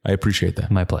review. You. I appreciate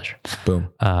that. My pleasure.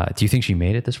 Boom. Do you think she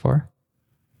made it this far?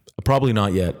 Probably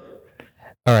not yet.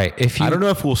 All right. I don't know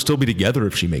if we'll still be together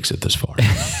if she makes it this far.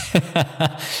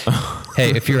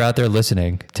 Hey, if you're out there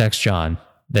listening, text John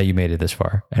that you made it this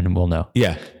far and we'll know.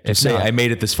 Yeah. Just say I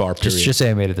made it this far, period. Just say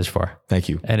I made it this far. Thank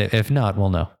you. And if not, we'll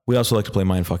know. We also like to play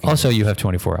Mindfucking. Also, you have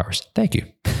 24 hours. Thank you.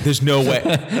 There's no way.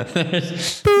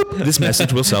 Boop. This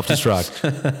message will self-destruct.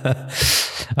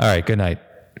 All right. Good night.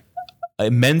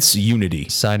 Immense unity.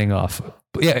 Signing off.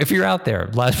 Yeah, if you're out there,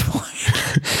 last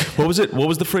point. What was it? What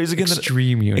was the phrase again?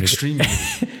 Extreme unity. Extreme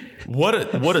unity.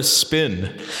 What a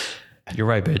spin. You're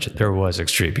right, bitch. There was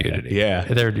extreme unity.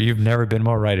 Yeah. You've never been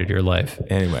more right in your life.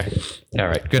 Anyway. All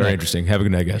right. Good night. Very interesting. Have a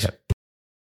good night, guys. Yep.